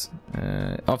crisis.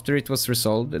 After it was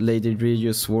resolved, Lady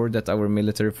Ryu swore that our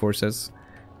military forces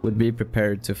would be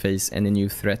prepared to face any new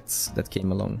threats that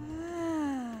came along.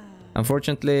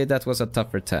 Unfortunately, that was a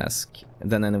tougher task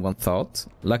than anyone thought.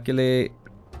 Luckily,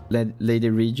 Lady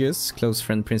Ryu's close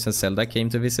friend Princess Zelda came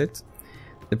to visit.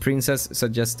 The princess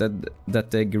suggested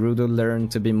that the Gerudo learn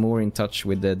to be more in touch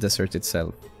with the desert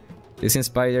itself. This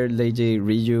inspired Lady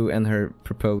Ryu and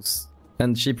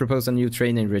she proposed a new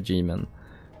training regime.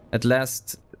 At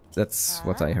last, that's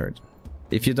what I heard.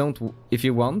 If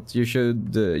you want,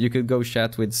 you could go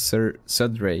chat with Sir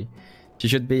Sudray. She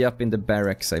should be up in the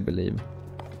barracks, I believe.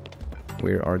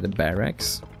 Where are the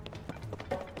barracks?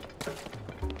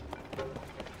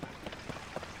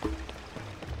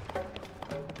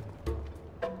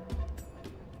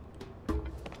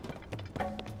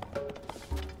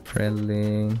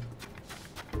 Frelly.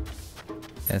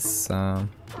 Essa.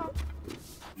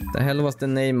 The hell was the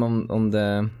name on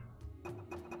the...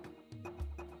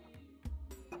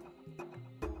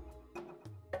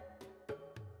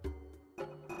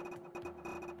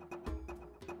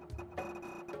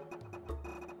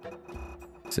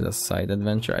 Is it a side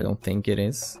adventure? I don't think it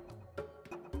is.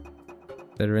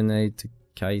 Serenade to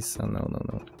Kaisa.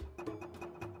 No.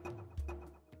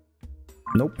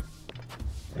 Nope.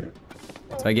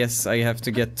 So I guess I have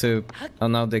to get to... Oh,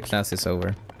 now the class is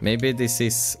over. Maybe this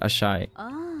is Ashai.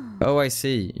 Oh, I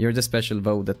see. You're the special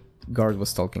Vow that Guard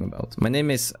was talking about. My name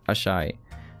is Ashai.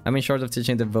 I'm in charge of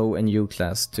teaching the Vow and U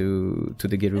class to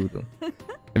the Gerudo.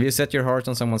 Have you set your heart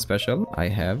on someone special? I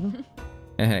have.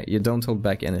 You don't hold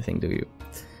back anything, do you?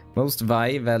 Most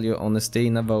Vi value honesty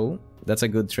in a Vow. That's a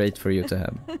good trait for you to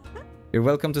have. You're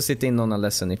welcome to sit in on a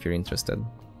lesson if you're interested.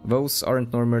 Vows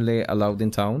aren't normally allowed in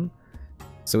town,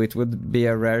 so it would be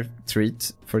a rare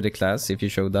treat for the class if you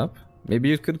showed up. Maybe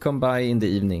you could come by in the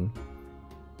evening.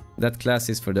 That class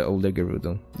is for the older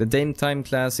Gerudo. The daytime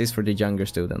class is for the younger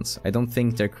students. I don't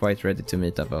think they're quite ready to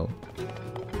meet a Vow.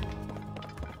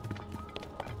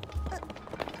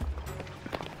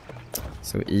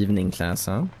 So evening class,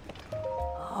 huh?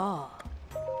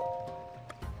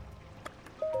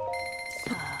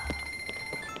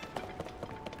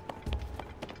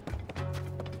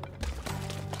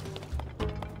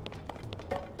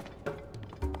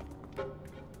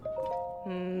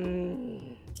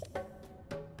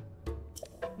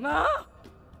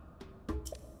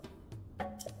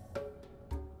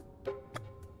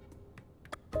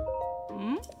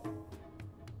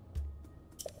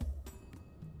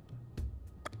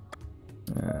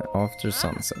 After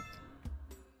sunset.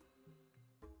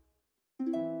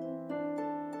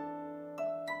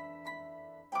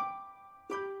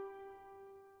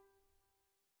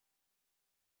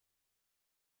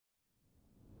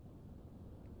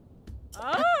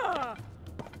 I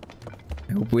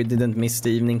hope we didn't miss the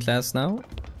evening class now.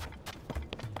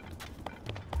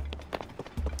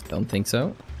 Don't think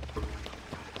so.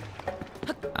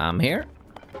 I'm here.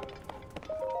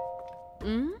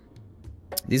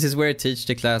 This is where I teach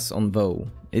the class on Vow.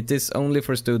 It is only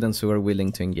for students who are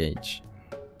willing to engage.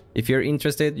 If you're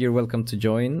interested, you're welcome to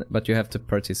join, but you have to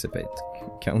participate.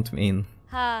 Count me in.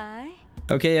 Hi.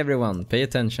 Okay, everyone, pay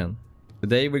attention.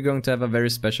 Today we're going to have a very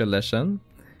special lesson.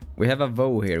 We have a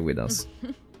Vo here with us.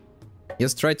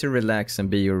 Just try to relax and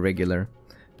be your regular,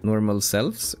 normal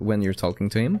selves when you're talking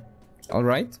to him.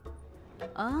 Alright?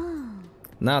 Oh.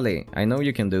 Nali, I know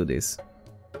you can do this.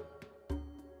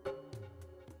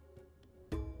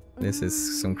 This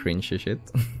is some cringy shit.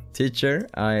 Teacher,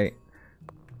 I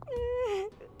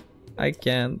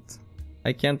can't.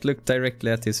 I can't look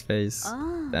directly at his face.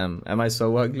 Oh. Damn, am I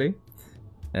so ugly?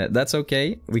 That's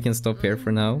okay, we can stop here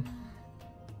for now.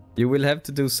 You will have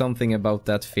to do something about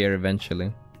that fear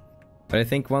eventually. But I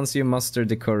think once you muster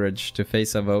the courage to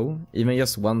face a Vo, even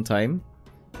just one time,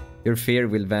 your fear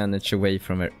will vanish away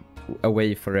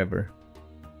forever.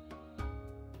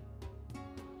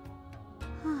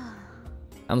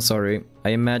 I'm sorry, I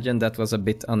imagine that was a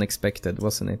bit unexpected,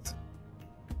 wasn't it?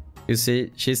 You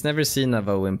see, she's never seen a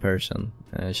Vo in person.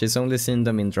 She's only seen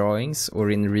them in drawings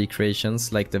or in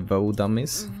recreations like the Vo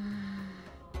dummies.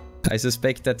 I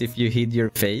suspect that if you hid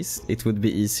your face, it would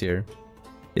be easier.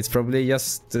 It's probably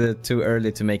just too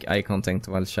early to make eye contact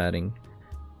while chatting.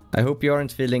 I hope you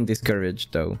aren't feeling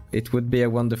discouraged though. It would be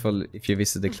wonderful if you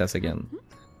visit the class again.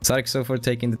 Sarkso for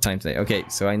taking the time today. Okay,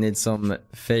 so I need some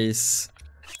face...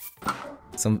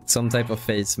 Some type of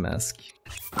face mask.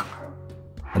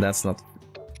 And that's not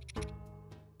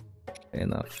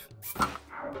enough.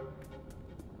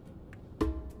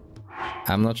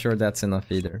 I'm not sure that's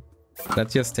enough either.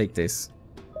 Let's just take this.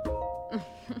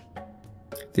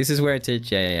 This is where I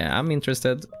teach. Yeah. I'm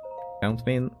interested. Count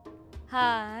me in.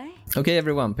 Hi. Okay,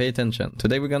 everyone, pay attention.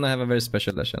 Today we're gonna have a very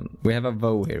special lesson. We have a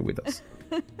Vo here with us.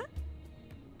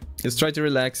 Just try to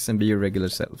relax and be your regular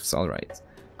selves, alright?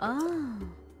 Oh.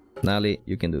 Nali,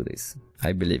 you can do this.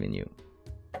 I believe in you.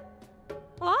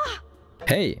 Ah.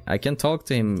 Hey, I can talk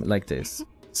to him like this.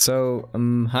 So,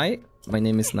 hi, my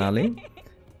name is Nali.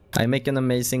 I make an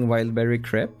amazing wildberry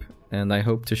crepe, and I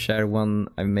hope to share one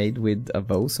I made with a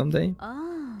Vo someday.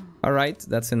 Oh. Alright,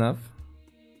 that's enough.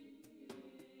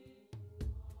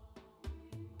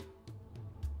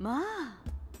 Ma.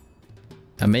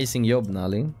 Amazing job,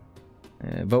 Nali.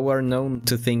 Vo are known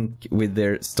to think with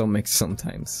their stomachs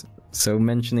sometimes, so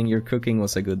mentioning your cooking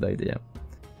was a good idea.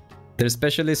 They're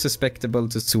especially susceptible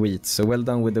to sweets, so well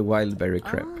done with the wildberry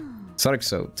crepe. Oh.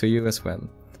 Sarkso, to you as well.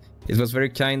 It was very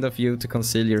kind of you to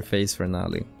conceal your face for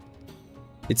Nali.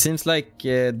 It seems like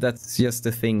that's just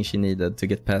the thing she needed to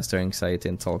get past her anxiety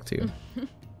and talk to you.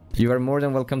 You are more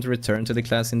than welcome to return to the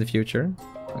class in the future.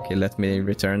 Okay, let me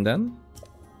return then.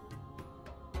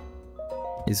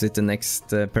 Is it the next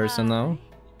person now?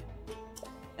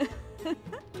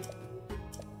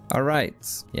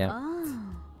 Alright, yeah. Oh.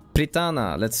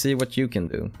 Pritana, let's see what you can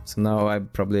do. So now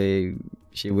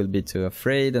she will be too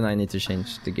afraid and I need to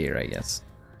change the gear, I guess.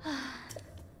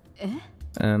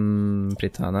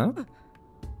 Pritana.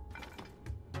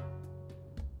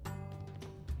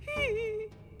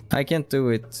 I can't do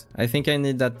it. I think I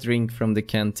need that drink from the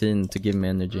canteen to give me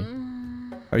energy.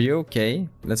 Are you okay?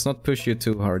 Let's not push you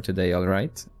too hard today,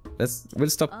 alright? We'll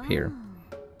stop here.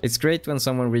 It's great when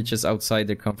someone reaches outside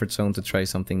their comfort zone to try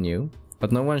something new,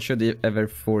 but no one should ever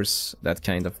force that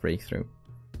kind of breakthrough.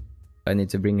 I need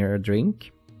to bring her a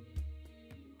drink.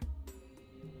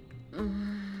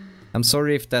 I'm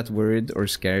sorry if that worried or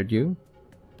scared you.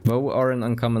 Vo are an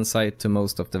uncommon sight to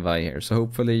most of the Vi here, so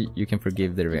hopefully you can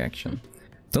forgive the reaction.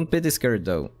 Don't be discouraged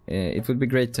though. It would be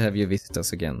great to have you visit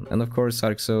us again. And of course,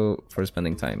 Sarkso for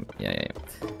spending time. Yeah.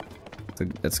 So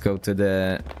let's go to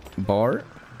the bar.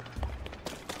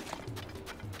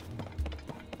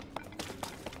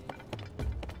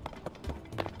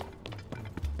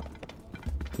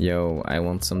 Yo, I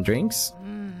want some drinks.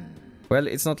 Well,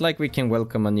 it's not like we can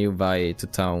welcome a new Vi to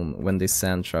town when this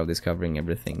sand shroud is covering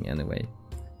everything anyway.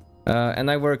 And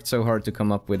I worked so hard to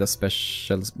come up with a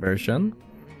special version.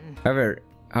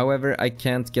 However, I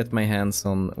can't get my hands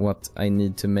on what I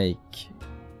need to make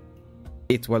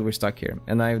it while we're stuck here.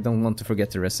 And I don't want to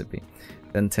forget the recipe.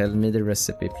 Then tell me the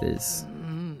recipe, please.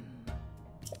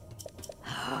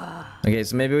 Okay,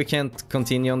 so maybe we can't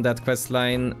continue on that quest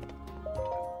line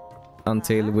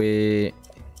until we...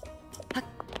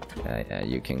 Yeah,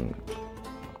 you can...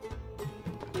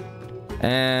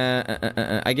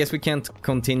 I guess we can't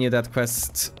continue that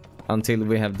quest until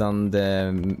we have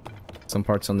done some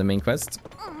parts on the main quest.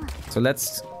 So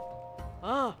let's...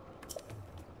 Oh.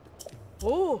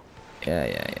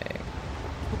 Yeah.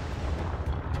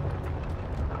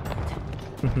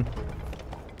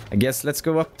 I guess let's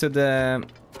go up to the...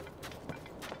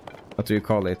 What do you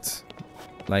call it?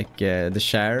 Like the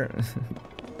chair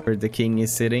where the king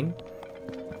is sitting.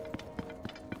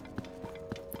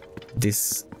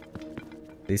 this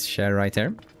chair right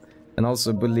here. And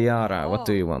also Buliara, what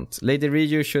do you want? Lady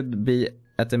Ryu should be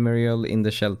at the Muriel in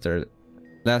the shelter.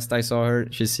 Last I saw her,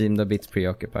 she seemed a bit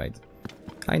preoccupied.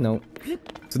 I know.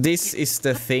 So this is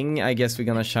the thing I guess we're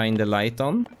gonna shine the light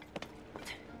on.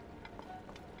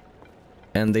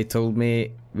 And they told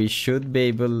me we should be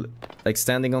able, like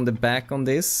standing on the back on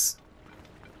this,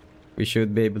 we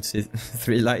should be able to see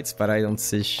 3 lights, but I don't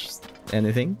see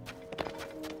anything.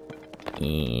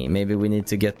 Maybe we need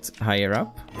to get higher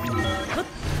up.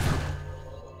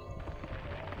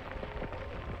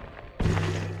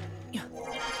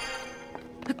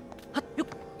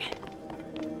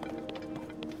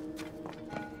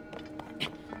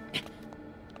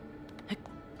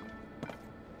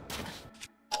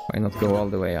 Why not go all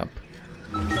the way up?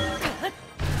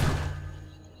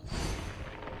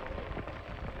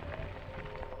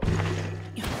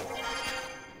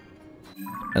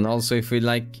 And also if we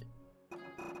like...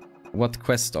 What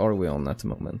quest are we on at the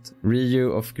moment?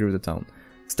 Ryu of Gerudo Town.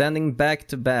 Standing back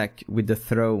to back with the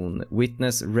throne,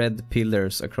 witness red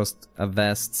pillars across a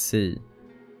vast sea.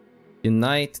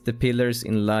 Unite the pillars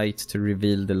in light to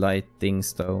reveal the lighting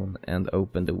stone and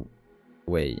open the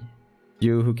way.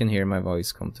 You who can hear my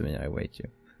voice, come to me, I wait you.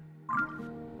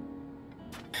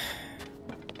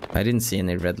 I didn't see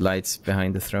any red lights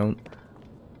behind the throne.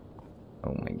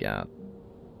 Oh my god.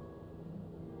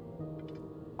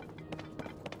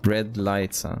 Red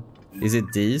lights, huh? Is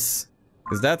it these?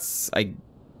 Because that's, I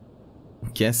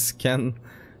guess, can...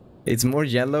 It's more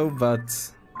yellow,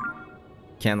 but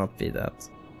cannot be that.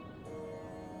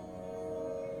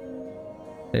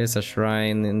 There's a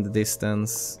shrine in the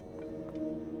distance.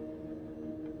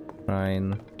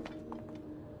 Shrine.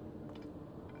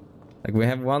 Like we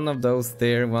have one of those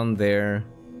there, one there.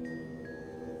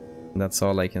 That's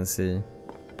all I can see.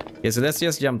 Okay, so let's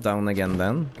just jump down again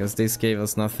then, because this gave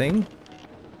us nothing.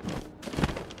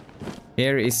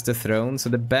 Here is the throne, so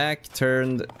the back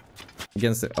turned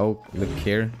against the... Oh, look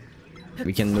here.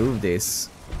 We can move this.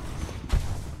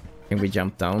 Can we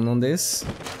jump down on this?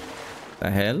 The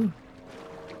hell?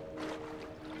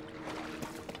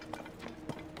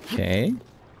 Okay.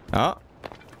 Ah.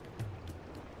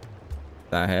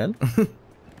 The hell?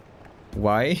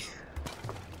 Why?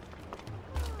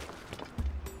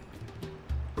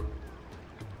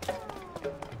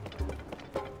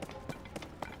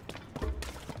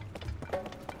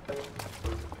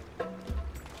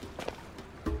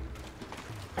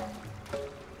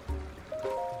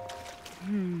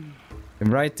 The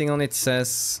writing on it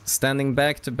says, standing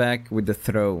back to back with the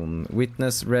throne,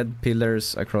 witness red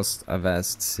pillars across a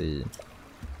vast sea.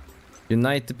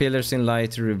 Unite the pillars in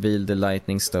light to reveal the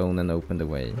lightning stone and open the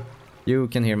way. You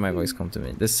can hear my voice, come to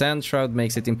me. The sand shroud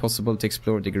makes it impossible to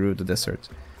explore the Gerudo Desert.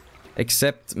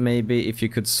 Except maybe if you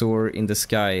could soar in the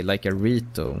sky like a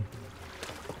Rito.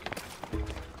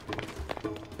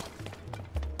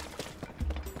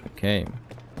 Okay.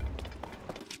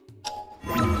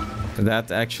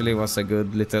 That actually was a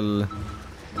good little...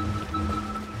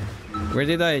 Where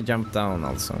did I jump down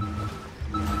also?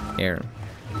 Here.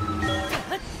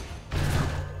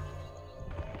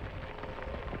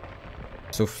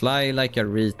 So fly like a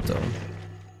Rito.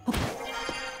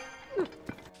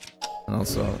 And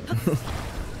also...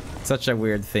 such a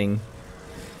weird thing.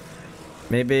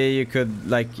 Maybe you could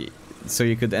like... So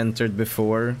you could enter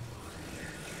before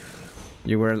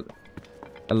you were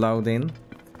allowed in.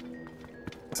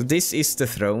 So this is the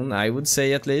throne, I would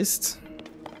say at least.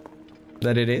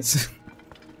 That it is.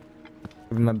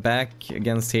 With my back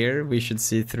against here, we should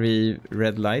see 3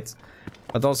 red lights.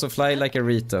 But also fly like a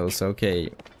Rito, so okay.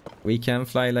 We can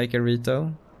fly like a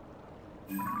Rito.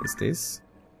 Is this?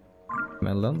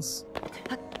 Melons.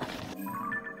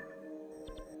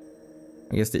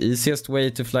 I guess the easiest way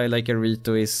to fly like a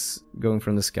Rito is going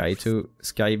from the sky to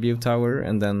Sky View Tower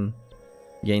and then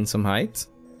gain some height.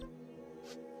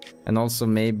 And also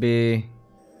maybe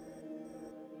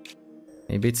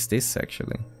it's this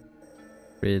actually.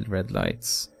 3 red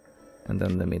lights and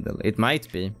then the middle. It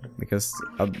might be because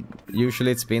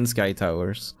usually it's been sky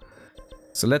towers.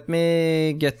 So let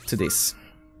me get to this.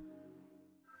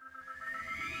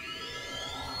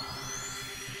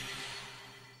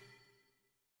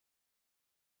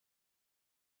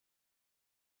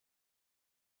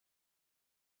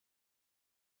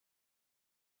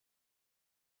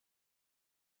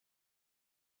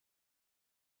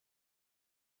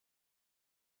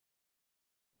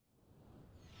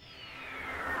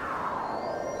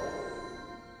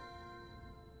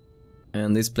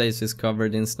 And this place is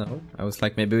covered in snow. I was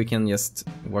like, maybe we can just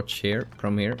watch here,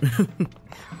 from here.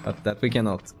 But that we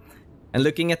cannot. And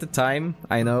looking at the time,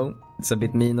 I know, it's a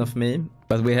bit mean of me.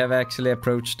 But we have actually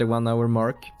approached the 1 hour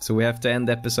mark, so we have to end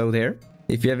the episode here.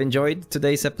 If you have enjoyed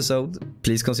today's episode,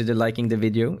 please consider liking the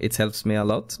video, it helps me a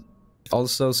lot.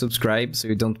 Also subscribe so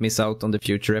you don't miss out on the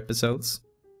future episodes.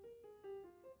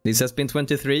 This has been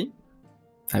 23.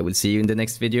 I will see you in the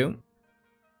next video.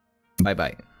 Bye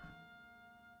bye.